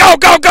look at this. Go,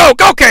 go, go.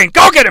 Go, KANE.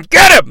 Go get him.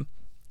 Get him.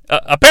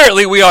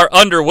 Apparently we are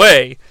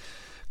underway.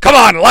 Come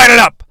on, light it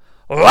up.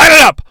 Light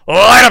it up.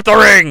 Light up the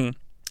ring.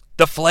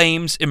 The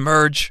flames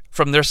emerge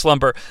from their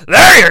slumber.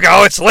 There you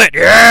go. It's lit.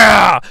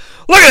 Yeah.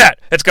 Look at that.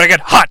 It's going to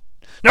get hot.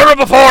 Never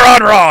before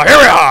on Raw. Here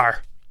we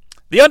are.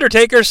 The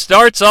Undertaker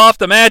starts off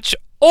the match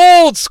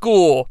old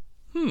school.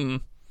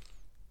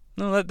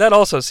 Well, that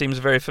also seems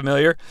very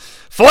familiar.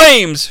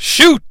 Flames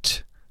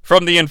shoot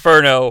from the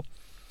Inferno.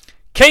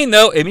 KANE,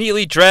 though,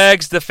 immediately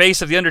drags the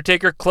face of the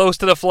Undertaker close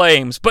to the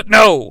flames. But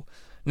no.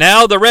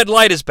 Now the red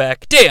light is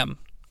back. Damn.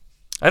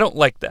 I don't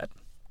like that.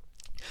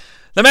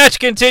 The match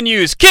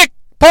continues. Kick,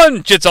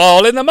 punch, it's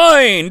all in the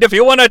mind. If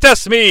you want to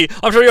test me,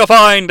 I'm sure you'll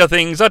find the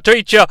things I'll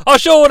teach ya. I'll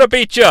show to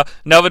beat ya.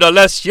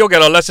 Nevertheless, you'll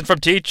get a lesson from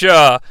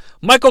teacher.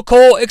 Michael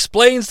Cole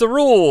explains the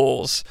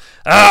rules.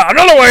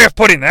 Another way of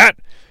putting that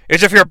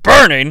is if you're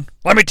burning,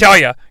 let me tell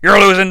you, you're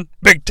losing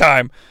big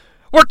time.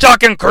 We're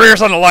talking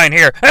careers on the line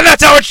here, and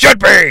that's how it should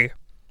be.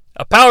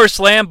 A power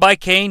slam by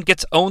KANE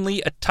gets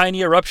only a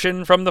tiny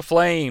eruption from the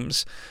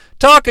flames.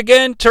 Talk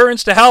again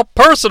turns to how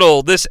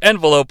personal this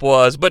envelope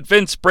was, but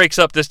Vince breaks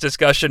up this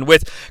discussion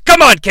with,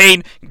 "Come on,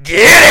 KANE,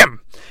 get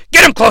him!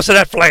 Get him close to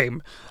that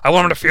flame. I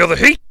want him to feel the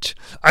heat.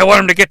 I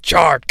want him to get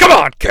charred. Come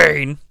on,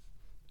 KANE."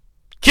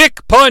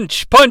 Kick,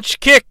 punch, punch,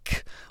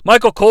 kick.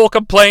 Michael Cole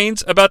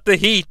complains about the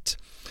heat.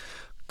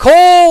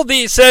 Cole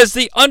says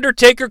the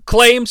Undertaker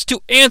claims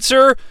to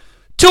answer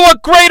to a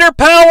greater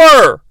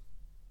power.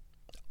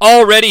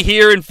 Already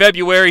here in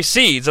February,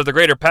 seeds of the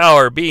greater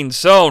power being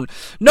sown.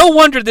 No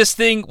wonder this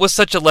thing was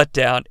such a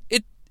letdown.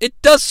 It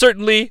does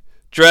certainly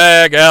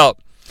drag out.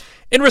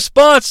 In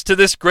response to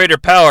this greater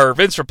power,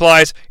 Vince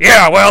replies,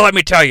 "Yeah, well, let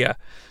me tell you.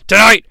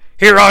 Tonight,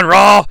 here on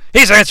Raw,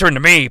 he's answering to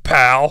me,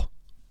 pal."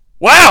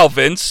 Wow,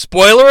 Vince.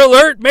 Spoiler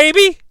alert,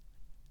 maybe?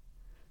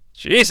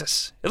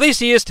 Jesus. At least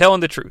he is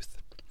telling the truth.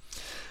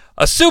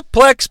 A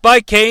suplex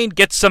by KANE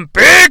gets some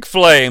big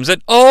flames,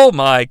 and oh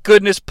my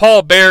goodness,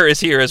 Paul Bearer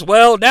is here as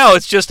well. Now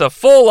it's just a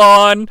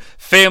full-on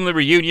family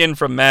reunion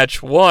from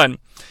match 1.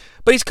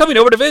 But he's coming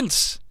over to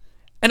Vince,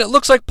 and it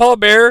looks like Paul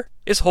Bearer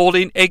is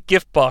holding a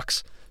gift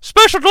box.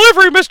 "Special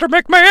delivery, Mr.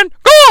 McMahon.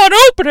 Go on,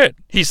 open it,"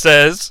 he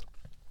says.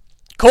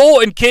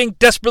 Cole and King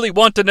desperately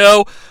want to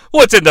know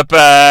what's in the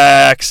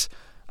box.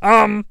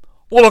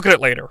 We'll look at it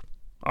later.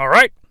 All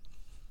right?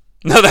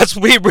 No,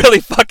 he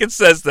really fucking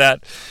says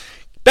that.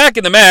 Back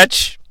in the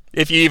match,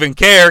 if you even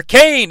care,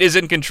 KANE is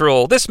in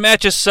control. This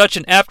match is such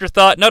an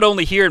afterthought, not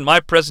only here in my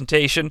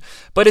presentation,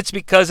 but it's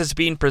because it's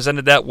being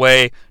presented that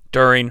way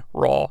during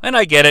Raw. And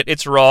I get it,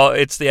 it's Raw,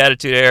 it's the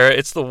Attitude Era,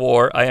 it's the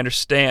War, I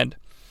understand.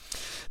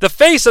 The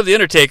face of the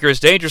Undertaker is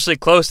dangerously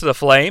close to the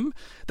flame.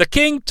 The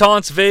King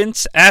taunts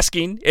Vince,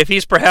 asking if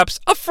he's perhaps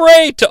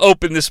afraid to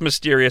open this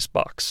mysterious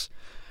box.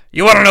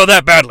 You want to know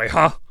that badly,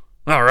 huh?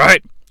 All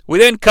right. We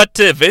then cut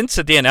to Vince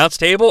at the announce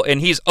table,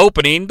 and he's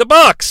opening the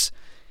box.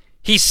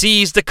 He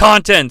sees the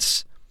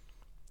contents.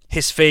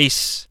 His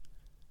face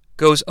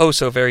goes oh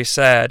so very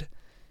sad.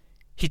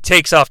 He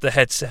takes off the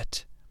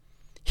headset.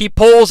 He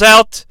pulls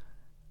out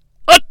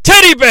a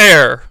teddy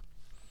bear.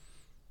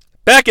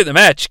 Back in the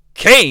match,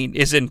 Kane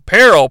is in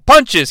peril,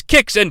 punches,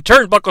 kicks, and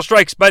turnbuckle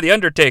strikes by the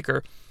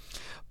Undertaker.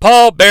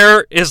 Paul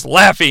Bearer is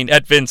laughing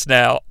at Vince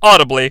now,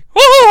 audibly.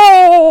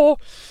 Whoa!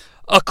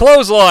 A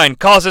clothesline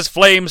causes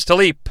flames to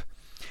leap.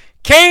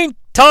 Kane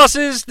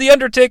tosses the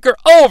Undertaker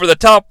over the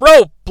top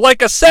rope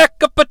like a sack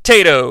of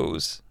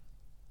potatoes.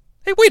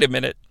 Hey, wait a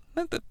minute.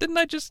 Didn't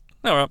I just...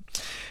 No.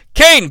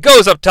 Kane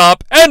goes up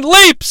top and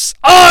leaps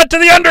onto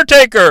the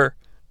Undertaker.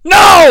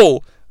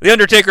 No! The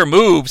Undertaker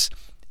moves,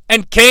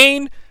 and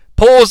Kane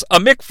pulls a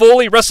Mick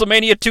Foley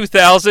WrestleMania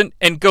 2000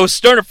 and goes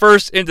sternum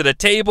first into the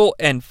table,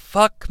 and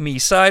fuck me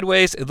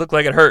sideways, it looked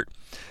like it hurt.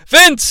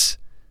 Vince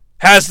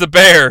has the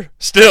bear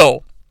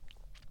still.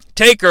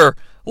 Taker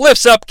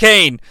lifts up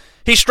Kane.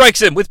 He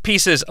strikes him with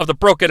pieces of the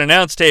broken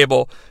announce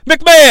table.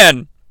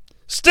 McMahon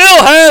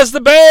still has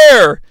the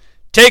bear.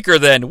 Taker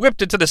then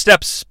whipped into the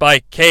steps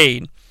by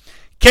Kane.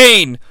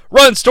 Kane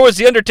runs towards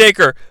the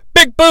Undertaker.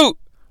 Big boot.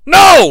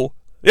 No!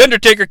 The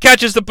Undertaker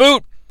catches the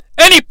boot,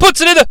 and he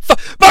puts it in the...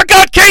 My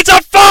God, Kane's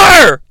on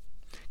fire!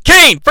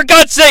 Kane, for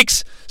God's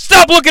sakes,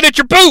 stop looking at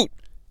your boot!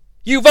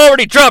 You've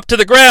already dropped to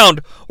the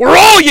ground.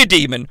 Roll, you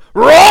demon!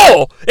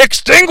 Roll!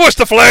 Extinguish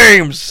the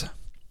flames!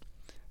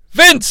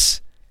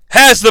 Vince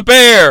has the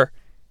bear.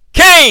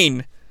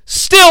 Kane,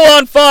 still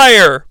on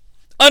fire.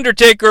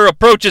 Undertaker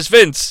approaches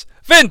Vince.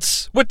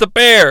 Vince with the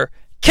bear.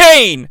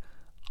 Kane,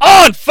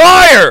 on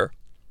fire!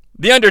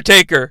 The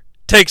Undertaker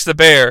takes the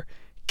bear.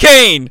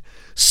 Kane,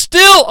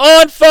 still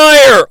on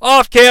fire,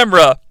 off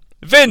camera.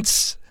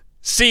 Vince,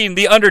 seeing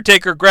the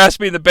Undertaker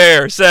grasping the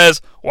bear,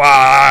 says,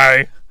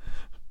 Why?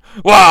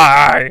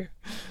 Why?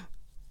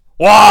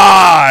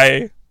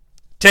 Why?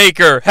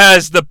 Taker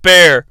has the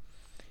bear.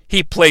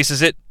 He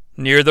places it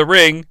near the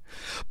ring.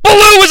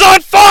 Baloo is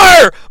on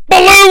fire!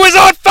 Baloo is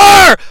on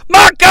fire!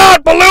 My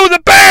God, Baloo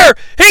the bear!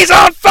 He's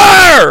on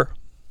fire!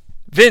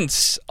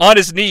 Vince, on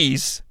his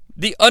knees.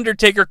 The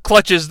Undertaker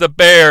clutches the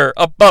bear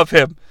above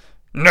him.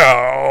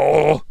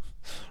 No!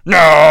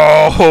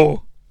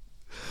 No!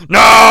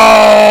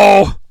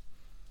 No!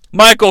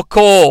 Michael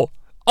Cole,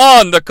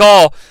 on the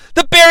call.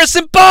 The bear is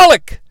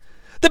symbolic!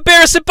 The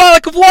bear is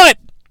symbolic of what?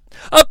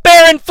 A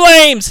bear in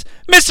flames!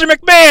 Mr.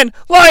 McMahon,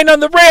 lying on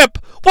the ramp!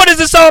 What does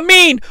this all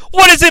mean?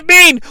 What does it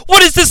mean?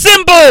 What is the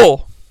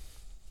symbol?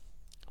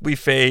 We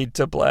fade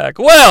to black.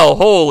 Well,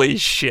 holy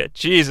shit.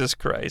 Jesus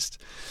Christ.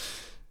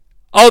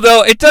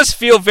 Although it does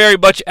feel very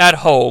much at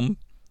home.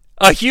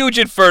 A huge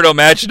Inferno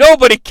match.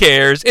 Nobody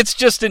cares. It's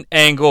just an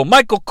angle.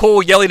 Michael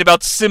Cole yelling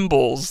about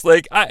symbols.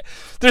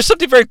 There's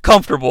something very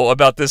comfortable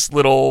about this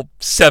little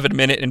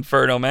 7-minute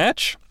Inferno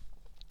match.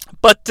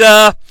 But,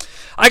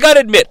 I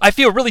gotta admit, I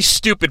feel really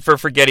stupid for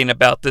forgetting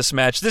about this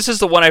match. This is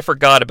the one I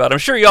forgot about. I'm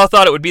sure y'all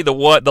thought it would be the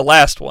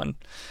last one,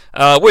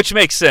 which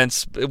makes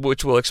sense,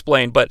 which we'll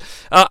explain. But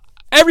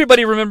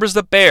everybody remembers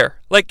the bear.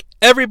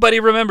 Everybody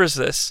remembers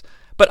this.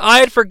 But I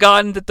had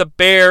forgotten that the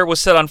bear was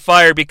set on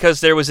fire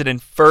because there was an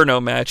Inferno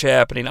match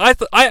happening.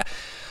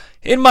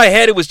 In my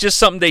head, it was just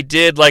something they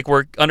did, like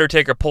where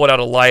Undertaker pulled out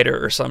a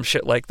lighter or some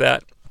shit like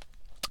that.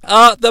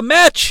 The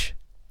match,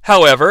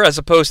 however, as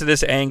opposed to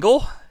this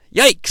angle,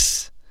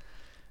 yikes.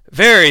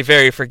 Very,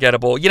 very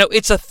forgettable.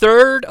 It's a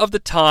third of the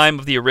time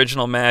of the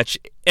original match,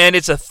 and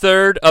it's a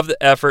third of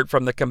the effort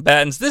from the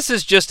combatants. This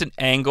is just an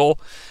angle.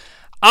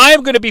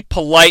 I'm going to be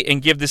polite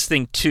and give this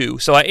thing 2,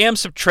 so I am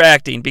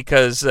subtracting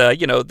because, they're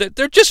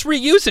just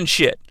reusing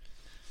shit.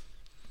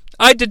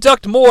 I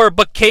deduct more,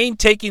 but Kane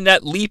taking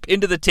that leap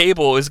into the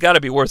table has got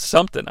to be worth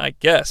something, I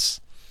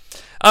guess.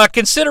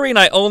 Considering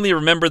I only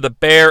remember the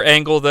bear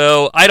angle,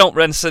 though, I don't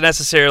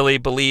necessarily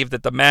believe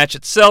that the match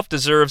itself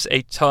deserves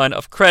a ton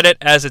of credit,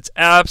 as it's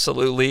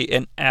absolutely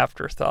an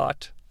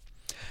afterthought.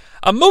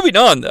 Moving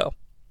on, though.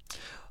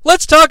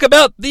 Let's talk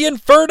about the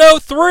Inferno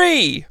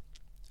 3!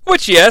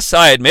 Which, yes,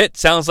 I admit,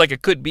 sounds like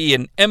it could be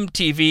an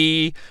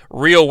MTV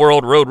Real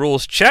World Road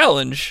Rules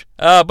challenge,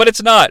 but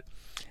it's not.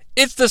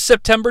 It's the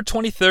September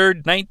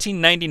 23rd,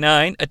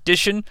 1999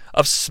 edition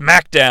of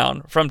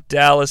SmackDown from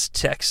Dallas,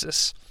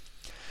 Texas.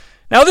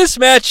 Now, this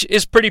match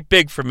is pretty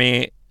big for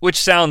me, which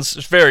sounds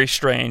very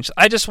strange.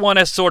 I just want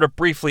to sort of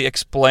briefly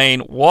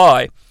explain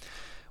why.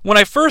 When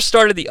I first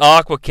started the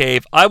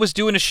AquaCave, I was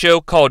doing a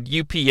show called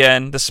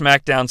UPN, the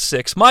SmackDown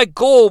 6. My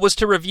goal was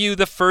to review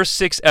the first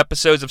 6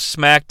 episodes of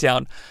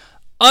SmackDown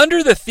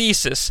under the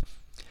thesis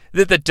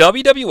that the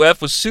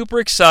WWF was super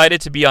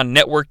excited to be on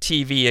network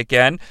TV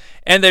again,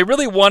 and they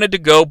really wanted to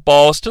go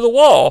balls to the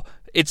wall.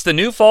 It's the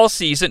new fall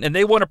season, and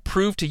they want to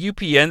prove to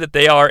UPN that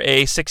they are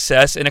a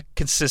success and a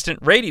consistent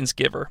ratings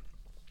giver.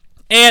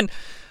 And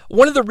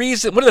one of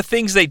the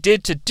things they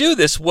did to do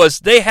this was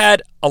they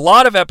had a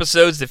lot of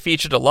episodes that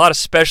featured a lot of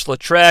special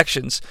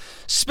attractions.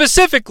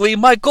 Specifically,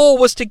 my goal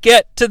was to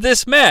get to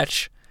this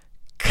match.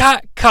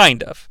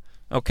 Kind of.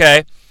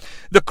 Okay?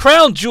 The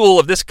crown jewel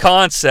of this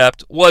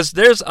concept was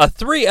there's a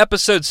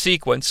 3-episode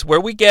sequence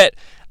where we get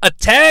a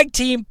tag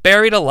team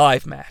buried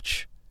alive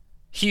match.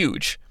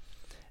 Huge.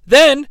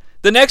 Then,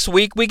 the next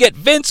week, we get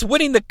Vince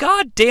winning the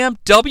goddamn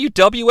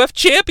WWF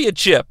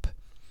Championship.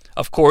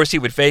 Of course, he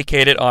would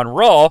vacate it on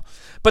Raw,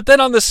 but then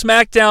on the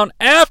SmackDown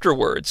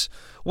afterwards,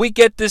 we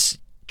get this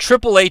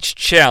Triple H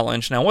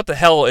challenge. Now, what the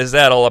hell is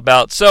that all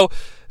about? So,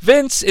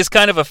 Vince is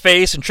kind of a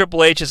face and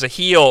Triple H is a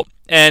heel,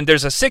 and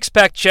there's a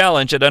 6-pack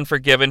challenge at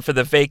Unforgiven for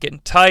the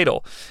vacant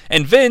title.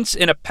 And Vince,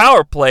 in a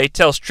power play,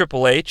 tells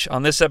Triple H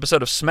on this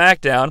episode of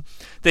SmackDown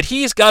that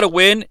he's got to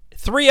win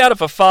 3 out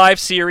of a 5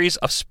 series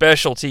of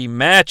specialty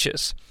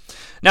matches.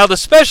 Now, the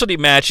specialty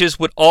matches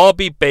would all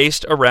be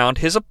based around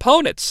his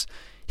opponents.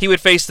 He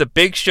would face the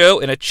Big Show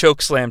in a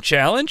chokeslam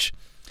challenge.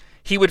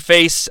 He would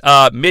face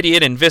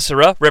Mideon and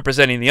Viscera,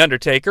 representing The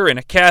Undertaker, in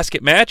a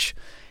casket match.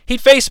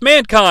 He'd face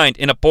Mankind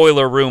in a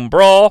Boiler Room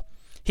brawl.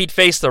 He'd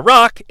face The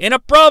Rock in a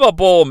Brahma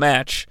Bull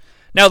match.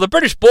 Now, the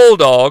British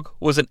Bulldog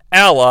was an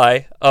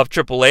ally of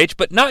Triple H,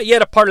 but not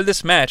yet a part of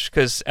this match,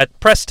 because at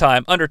press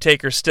time,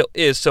 Undertaker still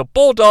is. So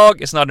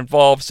Bulldog is not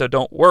involved, so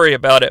don't worry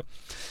about it.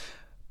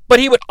 But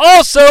he would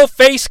also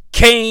face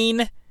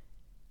Kane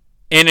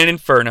in an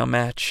Inferno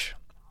match.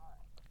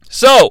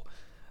 So,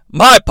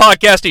 my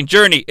podcasting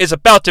journey is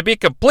about to be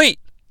complete.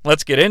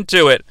 Let's get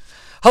into it.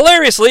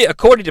 Hilariously,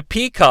 according to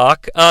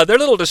Peacock, their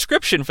little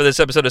description for this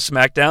episode of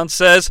SmackDown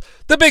says,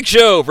 The Big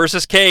Show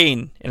versus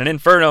Kane in an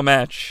Inferno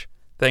match.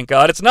 Thank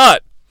God it's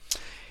not.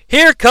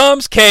 Here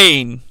comes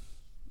Kane.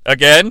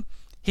 Again,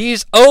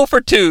 he's 0 for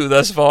 2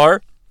 thus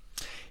far.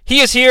 He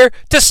is here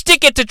to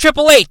stick it to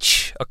Triple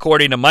H,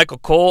 according to Michael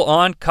Cole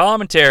on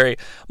commentary.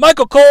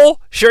 Michael Cole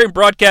sharing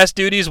broadcast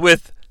duties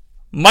with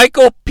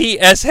Michael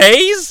P.S.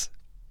 Hayes?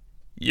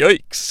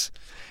 Yikes.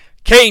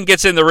 Kane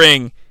gets in the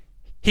ring.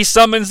 He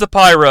summons the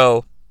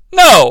pyro.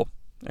 No!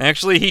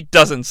 Actually, he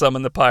doesn't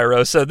summon the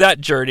pyro, so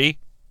that journey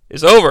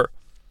is over.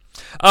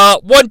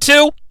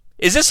 1-2.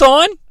 Is this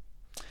on?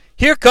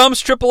 Here comes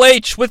Triple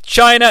H with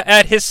Chyna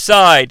at his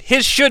side,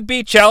 his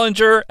should-be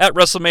challenger at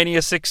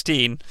WrestleMania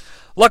 16.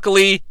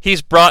 Luckily,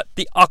 he's brought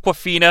the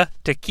Aquafina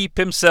to keep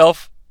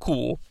himself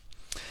cool.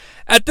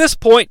 At this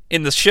point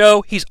in the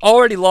show, he's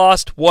already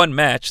lost 1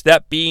 match,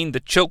 that being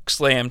the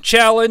Chokeslam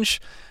Challenge.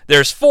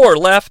 There's 4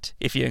 left,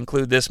 if you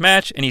include this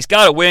match, and he's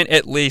got to win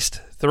at least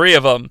 3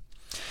 of them.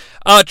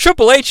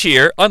 Triple H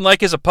here,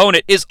 unlike his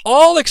opponent, is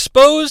all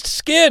exposed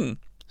skin,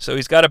 so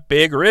he's got a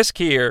big risk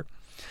here.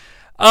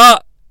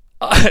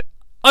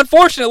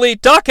 Unfortunately,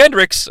 Doc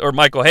Hendricks, or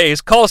Michael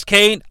Hayes, calls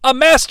Kane a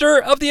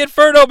master of the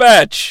Inferno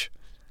match.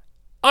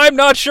 I'm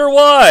not sure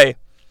why.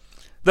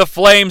 The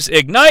flames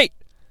ignite.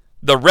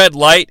 The red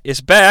light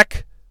is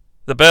back.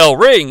 The bell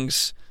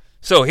rings.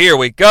 So here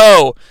we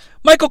go.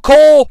 Michael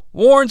Cole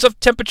warns of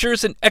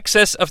temperatures in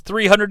excess of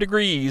 300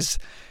 degrees.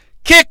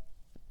 Kick,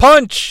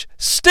 punch,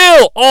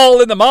 still all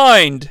in the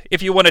mind.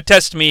 If you want to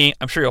test me,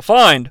 I'm sure you'll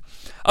find.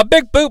 A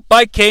big boot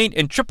by Kane,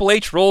 and Triple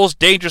H rolls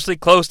dangerously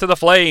close to the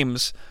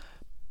flames.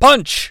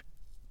 Punch,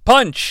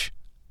 punch.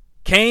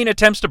 Kane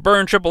attempts to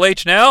burn Triple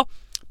H now,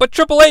 but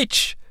Triple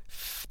H,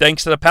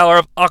 thanks to the power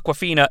of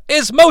Aquafina,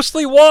 is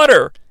mostly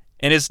water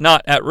and is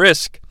not at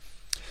risk.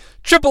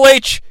 Triple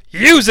H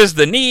uses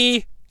the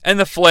knee, and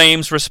the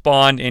flames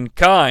respond in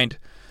kind.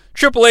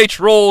 Triple H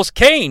rolls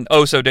Kane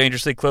oh so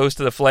dangerously close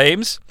to the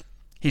flames.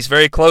 He's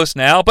very close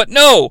now, but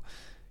no!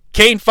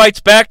 Kane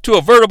fights back to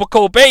a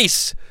vertical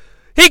base.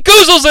 He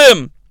goozles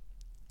him!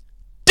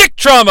 Dick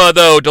trauma,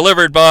 though,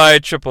 delivered by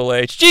Triple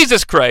H.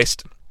 Jesus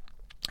Christ.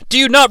 Do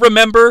you not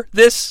remember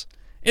this?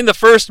 In the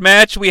first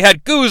match, we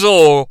had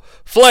goozle,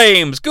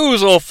 flames,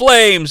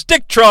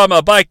 dick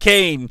trauma by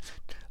Kane.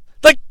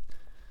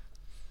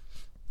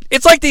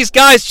 It's like these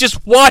guys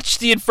just watch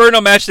the Inferno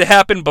match that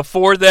happened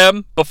before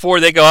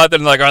they go out there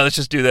and like, all right, let's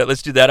just do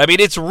that. I mean,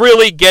 it's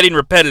really getting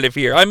repetitive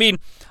here. I mean,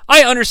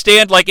 I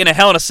understand, like in a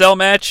Hell in a Cell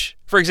match,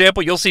 for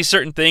example, you'll see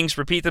certain things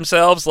repeat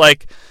themselves,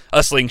 like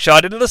a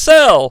slingshot into the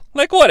cell,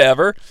 like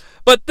whatever.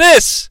 But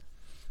this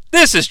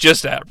is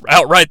just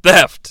outright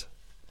theft.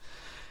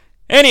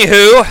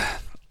 Anywho,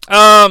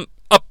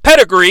 a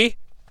pedigree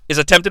is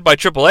attempted by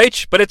Triple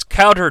H, but it's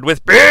countered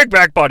with big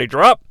back body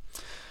drop.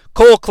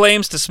 Cole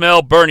claims to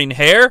smell burning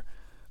hair.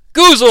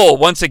 Goozle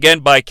once again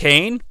by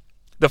Kane.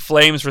 The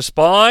flames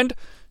respond.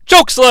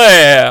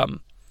 Chokeslam!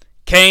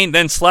 Kane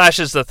then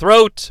slashes the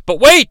throat. But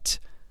wait!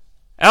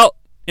 Out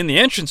in the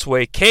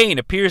entranceway, Kane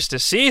appears to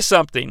see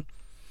something.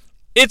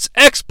 It's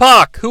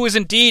X-Pac, who is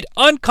indeed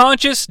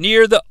unconscious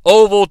near the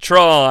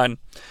Ovaltron.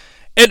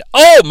 And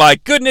oh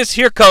my goodness,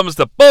 here comes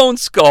the Bone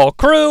Skull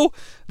crew.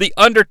 The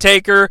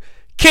Undertaker,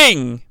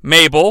 King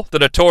Mabel, the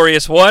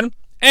Notorious One,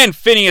 and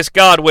Phineas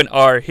Godwin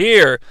are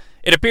here.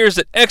 It appears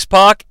that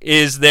X-Pac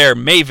is their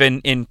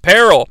maven in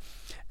peril.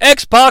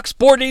 X-Pac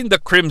sporting the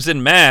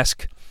Crimson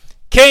Mask.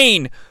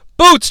 Kane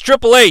boots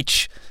Triple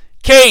H.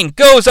 Kane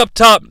goes up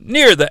top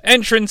near the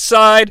entrance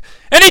side,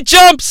 and he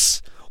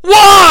jumps!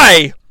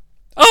 Why?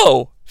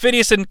 Oh,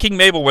 Phineas and King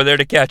Mabel were there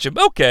to catch him.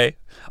 Okay.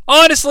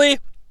 Honestly,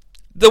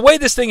 the way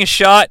this thing is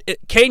shot,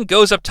 Kane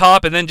goes up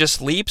top and then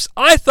just leaps.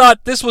 I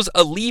thought this was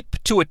a leap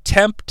to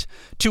attempt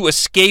to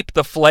escape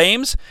the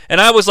flames,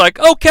 and I was like,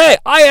 okay,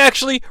 I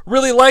actually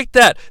really like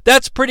that.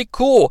 That's pretty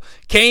cool.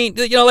 Kane,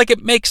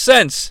 it makes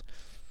sense.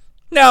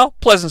 Now,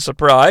 pleasant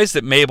surprise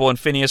that Mabel and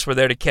Phineas were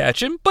there to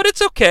catch him, but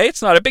it's okay.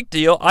 It's not a big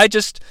deal. I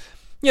just,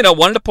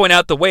 wanted to point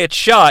out the way it's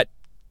shot.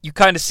 You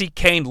kind of see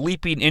Kane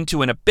leaping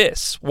into an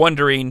abyss,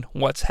 wondering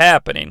what's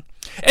happening.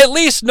 At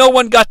least no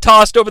one got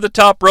tossed over the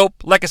top rope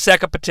like a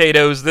sack of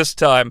potatoes this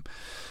time.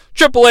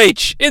 Triple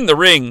H in the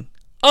ring,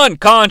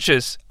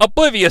 unconscious,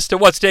 oblivious to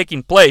what's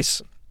taking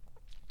place.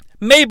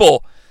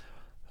 Mabel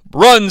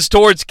runs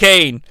towards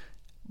Kane,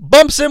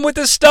 bumps him with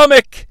his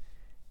stomach.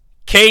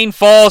 Kane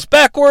falls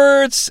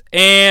backwards,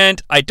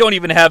 and I don't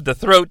even have the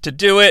throat to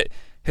do it.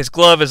 His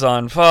glove is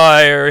on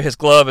fire. His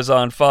glove is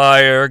on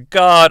fire.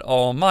 God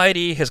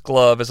almighty, his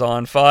glove is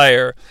on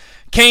fire.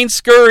 Kane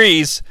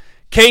scurries.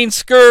 Kane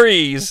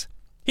scurries.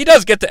 He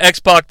does get to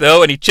X-Pac,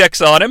 though, and he checks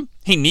on him.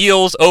 He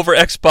kneels over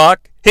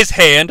X-Pac, his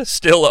hand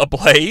still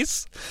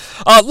ablaze.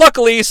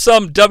 Luckily,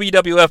 some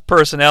WWF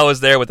personnel is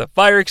there with a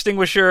fire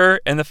extinguisher,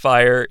 and the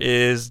fire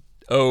is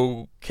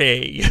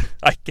okay.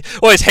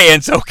 His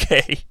hand's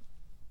okay.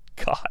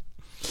 God.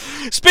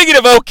 Speaking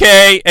of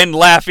okay and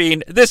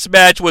laughing, this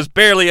match was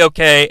barely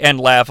okay and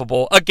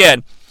laughable.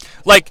 Again,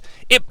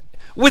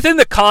 within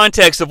the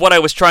context of what I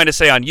was trying to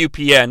say on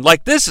UPN,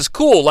 this is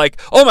cool.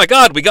 Oh my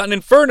God, we got an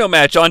Inferno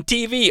match on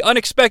TV,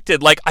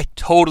 unexpected. I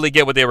totally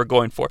get what they were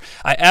going for.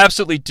 I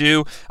absolutely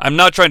do. I'm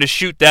not trying to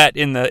shoot that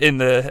in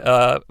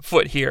the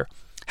foot here.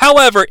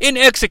 However, in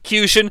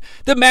execution,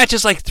 the match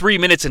is 3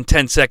 minutes and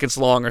 10 seconds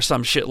long or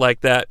some shit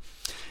like that.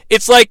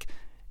 It's like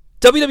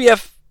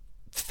WWF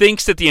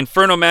thinks that the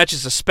Inferno match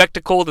is a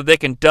spectacle that they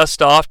can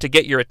dust off to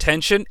get your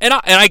attention, and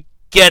I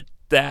get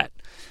that.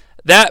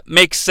 That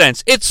makes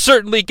sense. It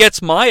certainly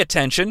gets my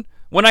attention.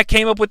 When I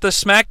came up with the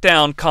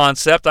SmackDown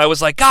concept, I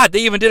was like, God, they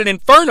even did an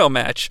Inferno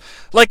match.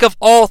 Of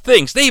all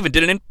things, they even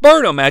did an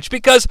Inferno match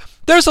because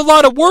there's a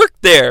lot of work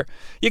there.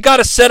 You got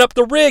to set up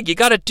the rig. You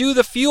got to do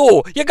the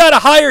fuel. You got to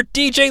hire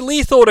DJ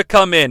Lethal to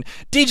come in.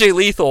 DJ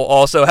Lethal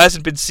also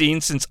hasn't been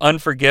seen since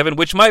Unforgiven,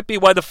 which might be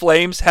why the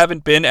Flames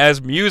haven't been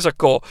as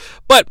musical.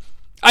 But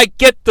I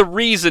get the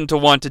reason to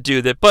want to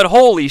do that. But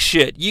holy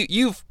shit,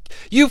 you've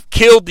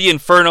killed the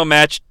Inferno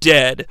match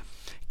dead.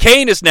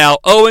 Kane is now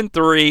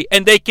 0-3,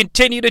 and they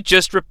continue to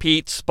just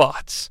repeat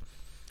spots.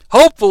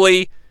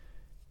 Hopefully,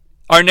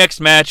 our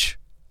next match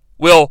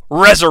will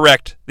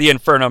resurrect the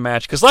Inferno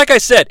match. Because like I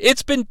said,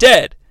 it's been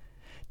dead.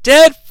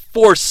 Dead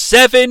for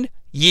 7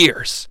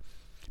 years.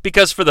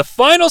 Because for the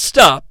final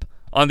stop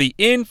on the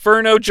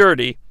Inferno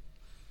journey,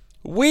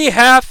 we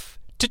have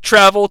to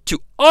travel to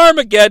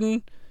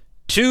Armageddon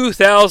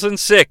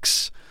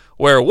 2006.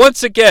 Where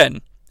once again,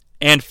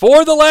 and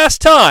for the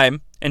last time,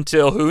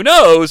 until who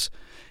knows,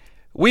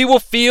 we will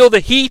feel the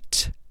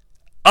heat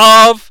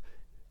of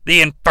the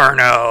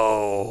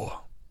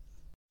Inferno.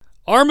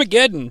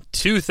 Armageddon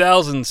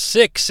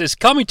 2006 is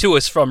coming to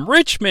us from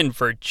Richmond,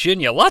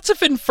 Virginia. Lots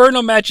of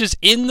Inferno matches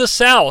in the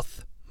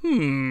South.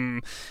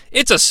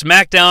 It's a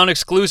SmackDown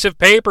exclusive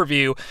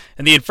pay-per-view,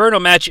 and the Inferno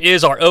match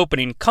is our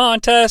opening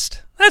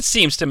contest. That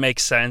seems to make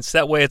sense.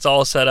 That way it's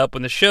all set up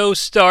when the show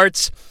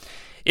starts.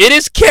 It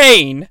is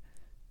Kane,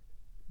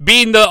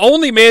 being the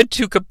only man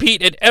to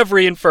compete in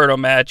every Inferno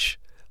match,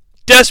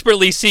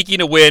 desperately seeking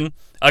a win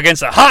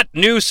against a hot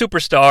new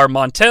superstar,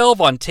 Montel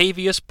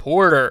Vontavious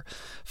Porter.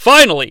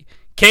 Finally,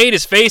 Kane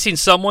is facing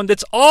someone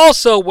that's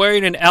also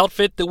wearing an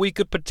outfit that we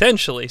could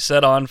potentially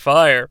set on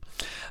fire.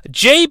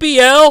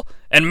 JBL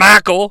and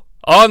Michael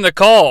on the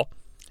call.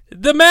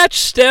 The match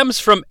stems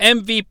from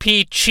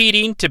MVP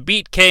cheating to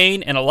beat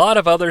Kane and a lot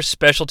of other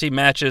specialty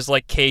matches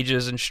like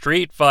cages and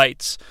street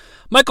fights.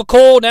 Michael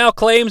Cole now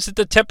claims that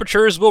the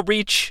temperatures will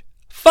reach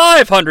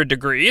 500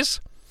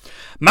 degrees.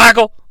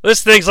 Michael,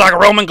 this thing's like a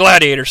Roman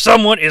gladiator.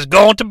 Someone is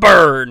going to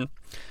burn.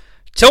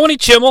 Tony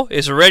Chimmel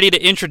is ready to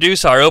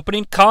introduce our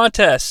opening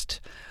contest.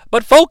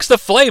 But folks, the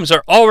flames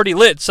are already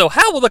lit, so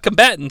how will the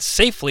combatants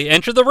safely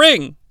enter the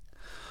ring?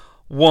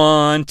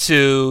 1,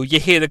 2, you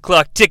hear the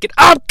clock ticking.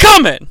 I'm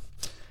coming!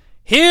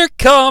 Here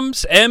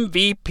comes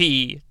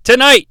MVP.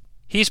 Tonight,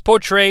 he's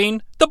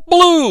portraying the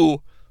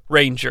Blue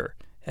Ranger.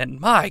 And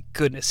my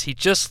goodness, he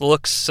just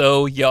looks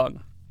so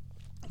young.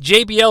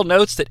 JBL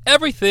notes that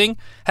everything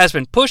has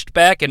been pushed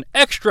back an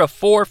extra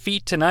 4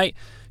 feet tonight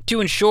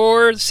to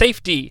ensure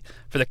safety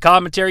for the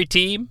commentary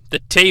team, the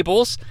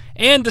tables,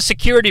 and the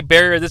security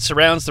barrier that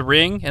surrounds the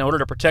ring in order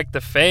to protect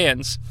the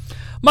fans.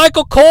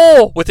 Michael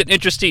Cole with an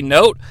interesting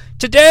note.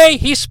 Today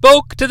he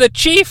spoke to the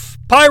chief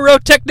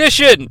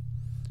pyrotechnician,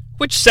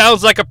 which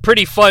sounds like a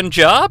pretty fun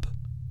job.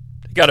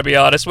 Gotta be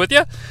honest with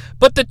you.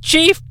 But the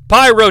chief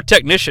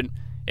pyrotechnician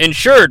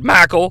ensured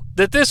Michael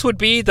that this would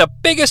be the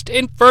biggest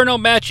Inferno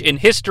match in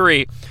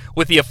history,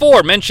 with the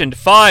aforementioned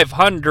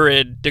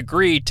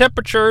 500-degree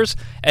temperatures,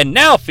 and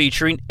now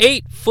featuring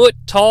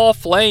 8-foot-tall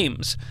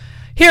flames.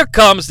 Here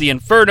comes the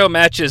Inferno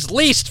match's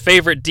least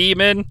favorite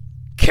demon,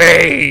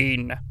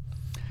 KANE.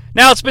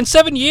 Now, it's been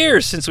 7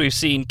 years since we've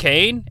seen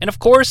KANE, and of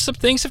course, some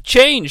things have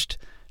changed.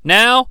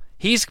 Now,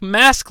 he's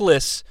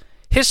maskless.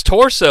 His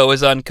torso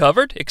is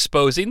uncovered,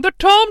 exposing the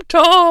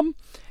tom-tom,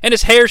 and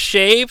his hair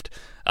shaved,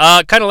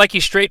 kind of like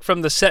he's straight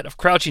from the set of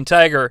Crouching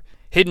Tiger,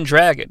 Hidden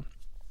Dragon.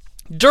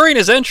 During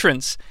his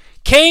entrance,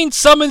 KANE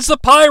summons the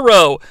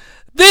pyro.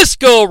 This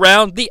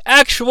go-around, the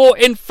actual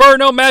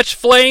Inferno match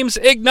flames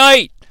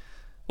ignite.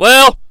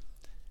 Well,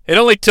 it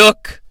only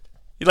took,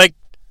 like,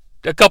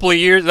 a couple of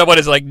years,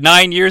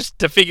 9 years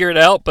to figure it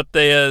out, but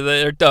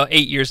they're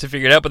 8 years to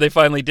figure it out, but they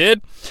finally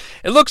did.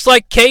 It looks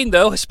like KANE,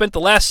 though, has spent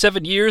the last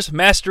 7 years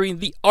mastering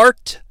the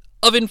art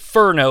of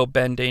Inferno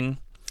bending.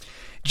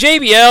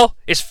 JBL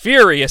is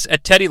furious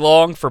at Teddy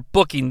Long for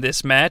booking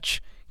this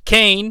match.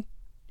 KANE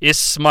is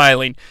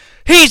smiling.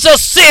 He's a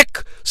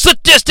sick,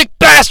 sadistic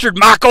bastard,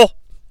 Michael!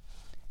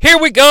 Here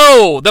we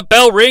go! The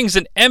bell rings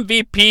and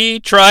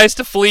MVP tries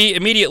to flee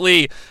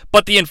immediately,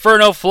 but the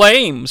Inferno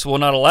Flames will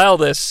not allow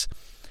this.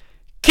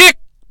 Kick!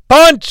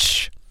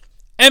 Punch!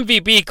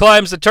 MVP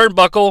climbs the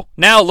turnbuckle,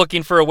 now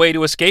looking for a way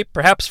to escape,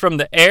 perhaps from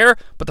the air,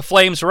 but the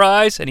flames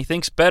rise, and he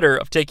thinks better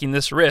of taking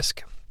this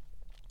risk.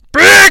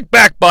 Big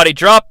back body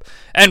drop,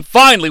 and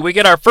finally we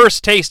get our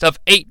first taste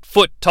of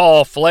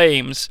 8-foot-tall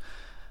flames.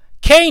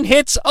 KANE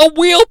hits a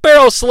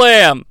wheelbarrow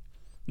slam.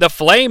 The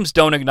flames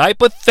don't ignite,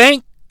 but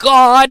thank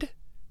God.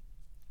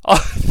 Oh,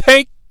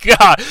 thank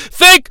God.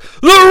 Thank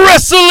the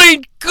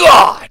wrestling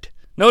God.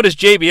 Notice,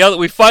 JBL, that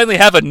we finally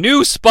have a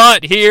new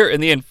spot here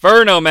in the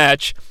Inferno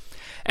match.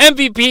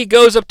 MVP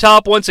goes up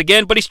top once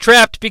again, but he's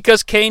trapped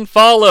because KANE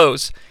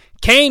follows.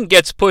 KANE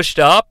gets pushed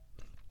up.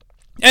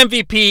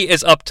 MVP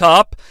is up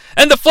top,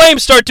 and the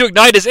flames start to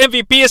ignite as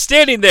MVP is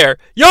standing there.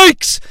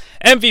 Yikes!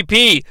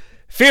 MVP,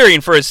 fearing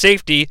for his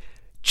safety,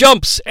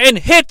 jumps and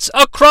hits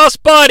a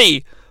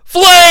crossbody.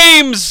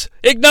 Flames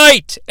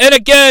ignite, and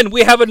again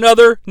we have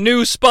another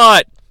new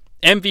spot.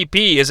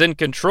 MVP is in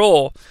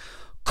control.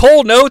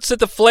 Cole notes that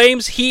the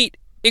flames' heat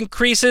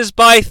increases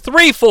by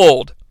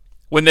threefold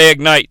when they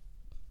ignite.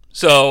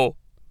 So,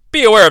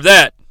 be aware of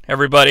that,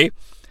 everybody.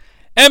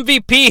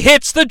 MVP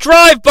hits the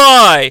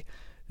drive-by.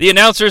 The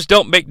announcers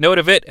don't make note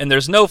of it, and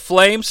there's no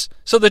flames,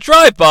 so the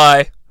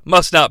drive-by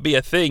must not be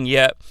a thing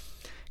yet.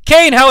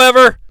 KANE,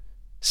 however,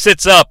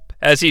 sits up,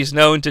 as he's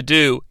known to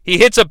do. He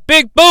hits a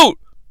big boot,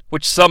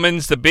 which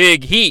summons the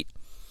big heat.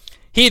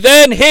 He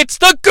then hits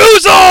the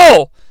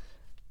goozle!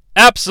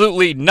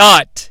 Absolutely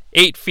not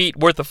 8 feet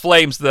worth of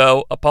flames,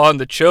 though, upon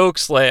the choke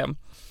slam.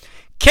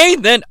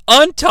 KANE then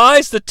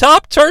unties the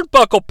top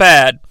turnbuckle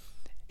pad.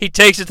 He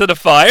takes it to the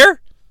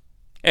fire,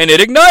 and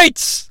it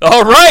ignites.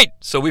 All right,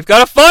 so we've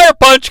got a fire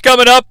punch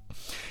coming up.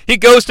 He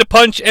goes to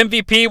punch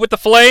MVP with the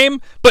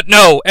flame, but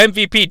no,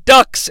 MVP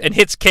ducks and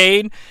hits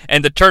KANE,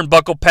 and the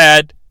turnbuckle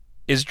pad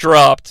is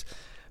dropped.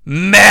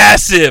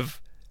 Massive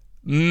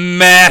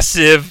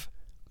boos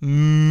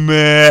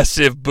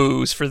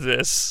for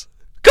this.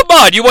 Come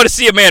on, you want to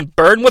see a man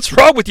burn? What's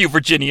wrong with you,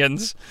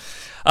 Virginians?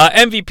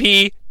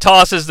 MVP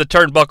tosses the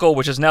turnbuckle,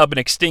 which has now been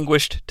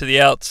extinguished, to the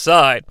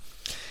outside.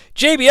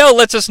 JBL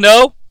lets us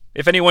know,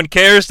 if anyone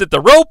cares, that the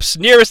ropes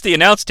nearest the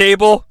announce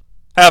table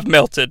have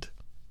melted.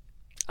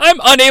 I'm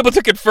unable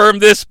to confirm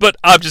this, but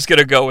I'm just going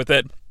to go with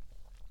it.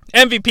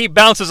 MVP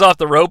bounces off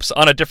the ropes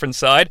on a different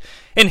side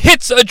and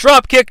hits a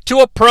dropkick to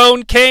a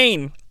prone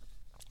KANE.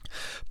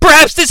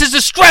 Perhaps this is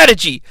a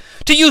strategy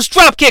to use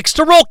dropkicks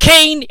to roll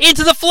KANE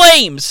into the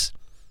flames.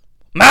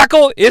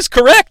 Michael is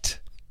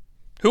correct.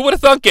 Who would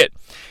have thunk it?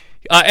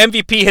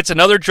 MVP hits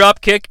another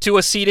dropkick to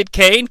a seated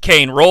KANE.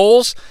 KANE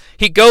rolls.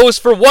 He goes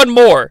for one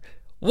more.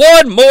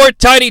 One more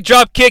tiny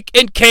dropkick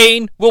and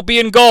KANE will be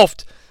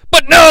engulfed.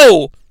 But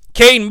no!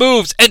 KANE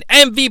moves and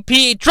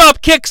MVP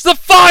dropkicks the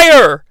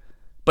fire!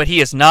 But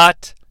he is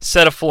not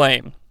set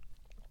aflame.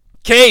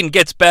 KANE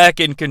gets back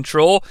in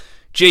control.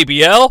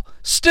 JBL,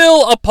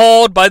 still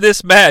appalled by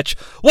this match.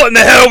 What in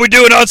the hell are we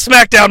doing on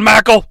SmackDown,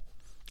 Michael?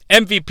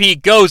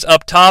 MVP goes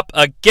up top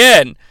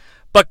again,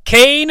 but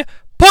KANE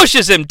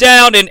pushes him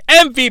down and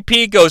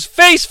MVP goes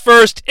face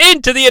first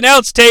into the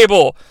announce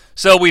table.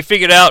 So we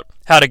figured out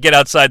how to get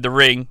outside the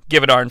ring,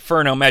 given our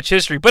Inferno match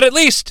history, but at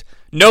least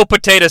no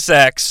potato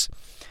sacks.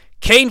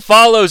 KANE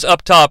follows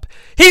up top.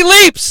 He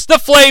leaps, the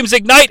flames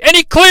ignite, and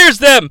he clears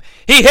them.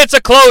 He hits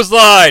a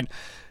clothesline.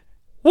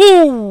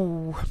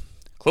 Woo!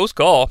 Close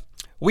call.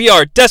 We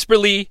are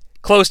desperately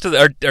close to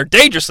the, or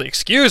dangerously,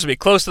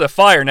 close to the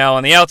fire now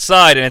on the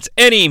outside, and it's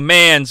any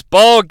man's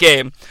ball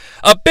game.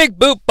 A big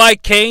boot by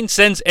KANE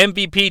sends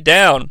MVP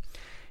down.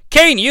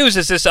 KANE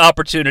uses this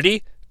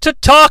opportunity to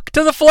talk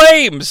to the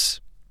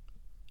flames.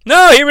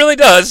 No, he really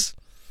does.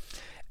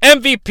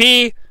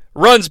 MVP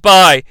runs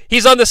by.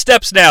 He's on the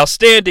steps now,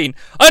 standing.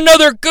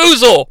 Another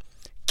goozle.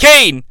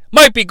 KANE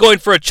might be going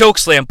for a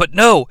chokeslam, but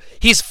no,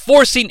 he's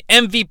forcing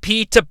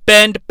MVP to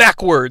bend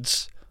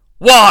backwards.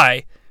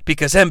 Why?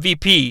 Because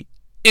MVP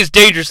is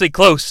dangerously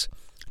close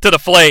to the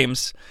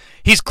flames.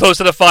 He's close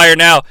to the fire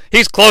now.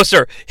 He's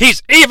closer.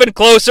 He's even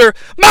closer.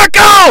 My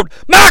God!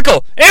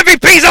 Michael!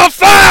 MVP's on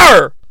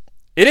fire!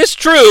 It is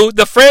true,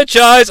 the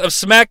franchise of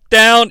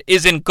SmackDown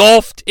is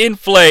engulfed in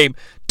flame.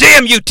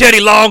 Damn you, Teddy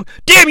Long!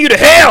 Damn you to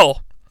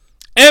hell!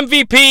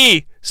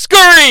 MVP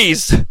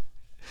scurries!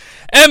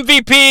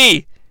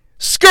 MVP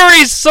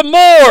scurries some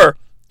more!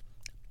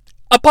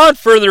 Upon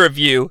further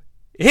review,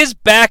 his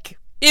back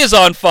is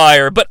on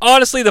fire, but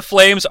honestly the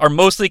flames are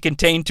mostly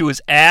contained to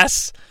his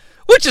ass,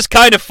 which is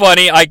kind of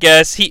funny, I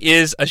guess. He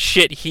is a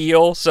shit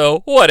heel,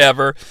 so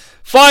whatever.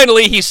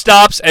 Finally, he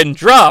stops and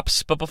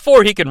drops, but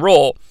before he can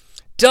roll,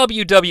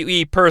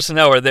 WWE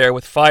personnel are there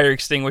with fire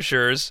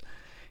extinguishers.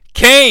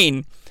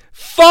 KANE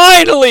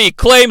finally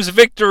claims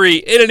victory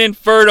in an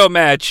Inferno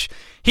match.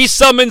 He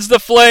summons the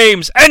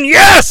flames, and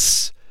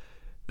yes!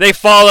 They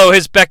follow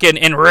his beckon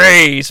and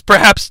raise,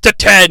 perhaps to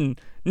 10,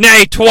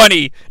 nay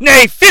 20,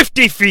 nay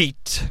 50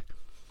 feet.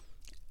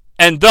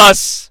 And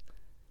thus,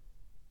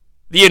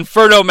 the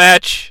Inferno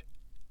match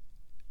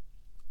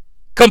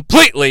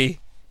completely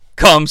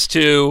comes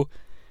to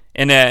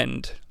an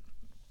end.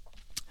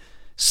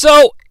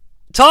 So,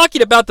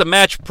 talking about the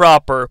match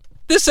proper,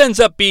 this ends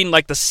up being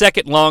like the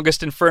second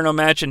longest Inferno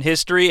match in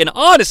history, and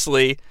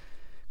honestly,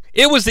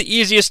 it was the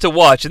easiest to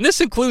watch, and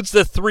this includes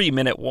the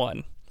 3-minute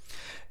one.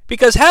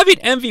 Because having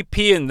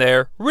MVP in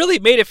there really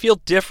made it feel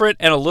different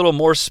and a little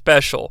more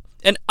special.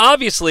 And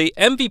obviously,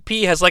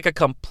 MVP has like a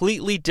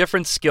completely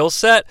different skill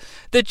set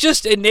that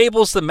just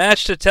enables the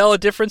match to tell a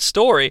different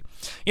story.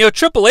 You know,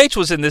 Triple H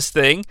was in this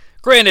thing,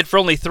 granted for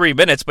only 3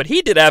 minutes, but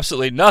he did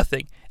absolutely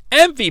nothing.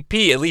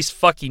 MVP at least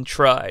fucking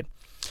tried.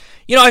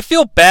 You know, I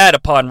feel bad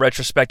upon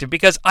retrospective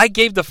because I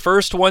gave the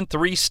first one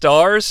 3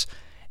 stars,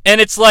 and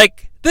it's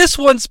like, this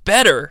one's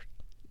better.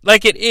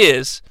 Like it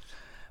is.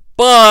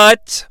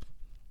 But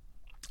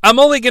I'm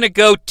only going to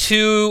go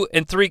 2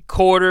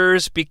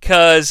 3/4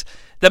 because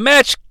the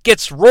match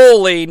gets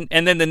rolling,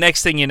 and then the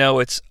next thing you know,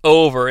 it's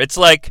over. It's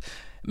like,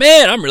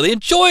 man, I'm really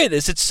enjoying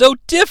this. It's so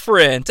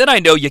different. And I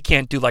know you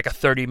can't do like a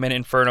 30-minute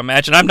Inferno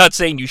match, and I'm not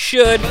saying you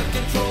should.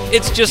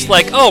 It's just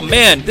like, oh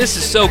man, this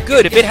is so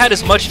good. If it had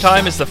as much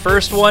time as the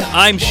first one,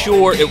 I'm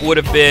sure it would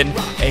have been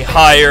a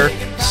higher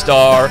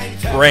star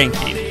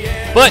ranking.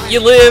 But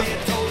you live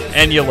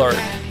and you learn.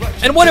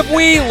 And what have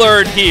we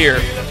learned here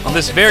on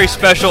this very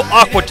special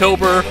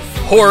AQUAtober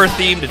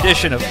horror-themed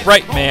edition of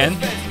Brightman?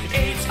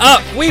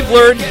 We've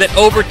learned that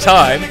over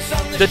time,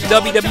 the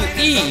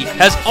WWE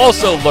has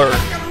also learned.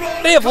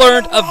 They have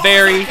learned a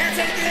very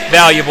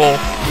valuable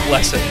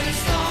lesson.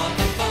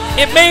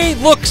 It may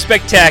look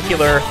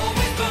spectacular,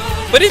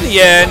 but in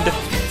the end,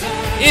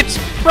 it's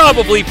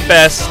probably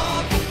best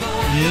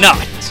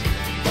not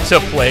to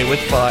play with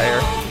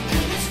fire.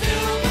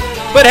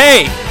 But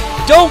hey,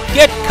 don't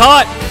get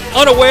caught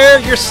unaware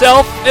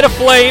yourself and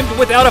aflamed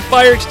without a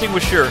fire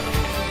extinguisher.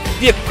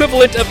 The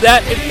equivalent of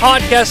that in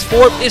podcast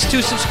form is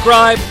to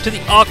subscribe to the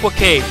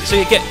AquaCave so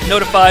you get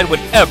notified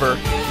whenever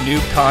new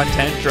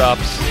content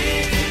drops.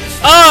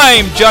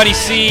 I'm Jonnie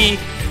Sea,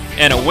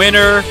 and a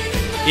winner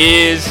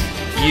is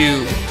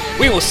you.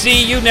 We will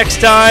see you next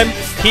time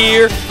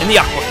here in the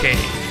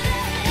AquaCave.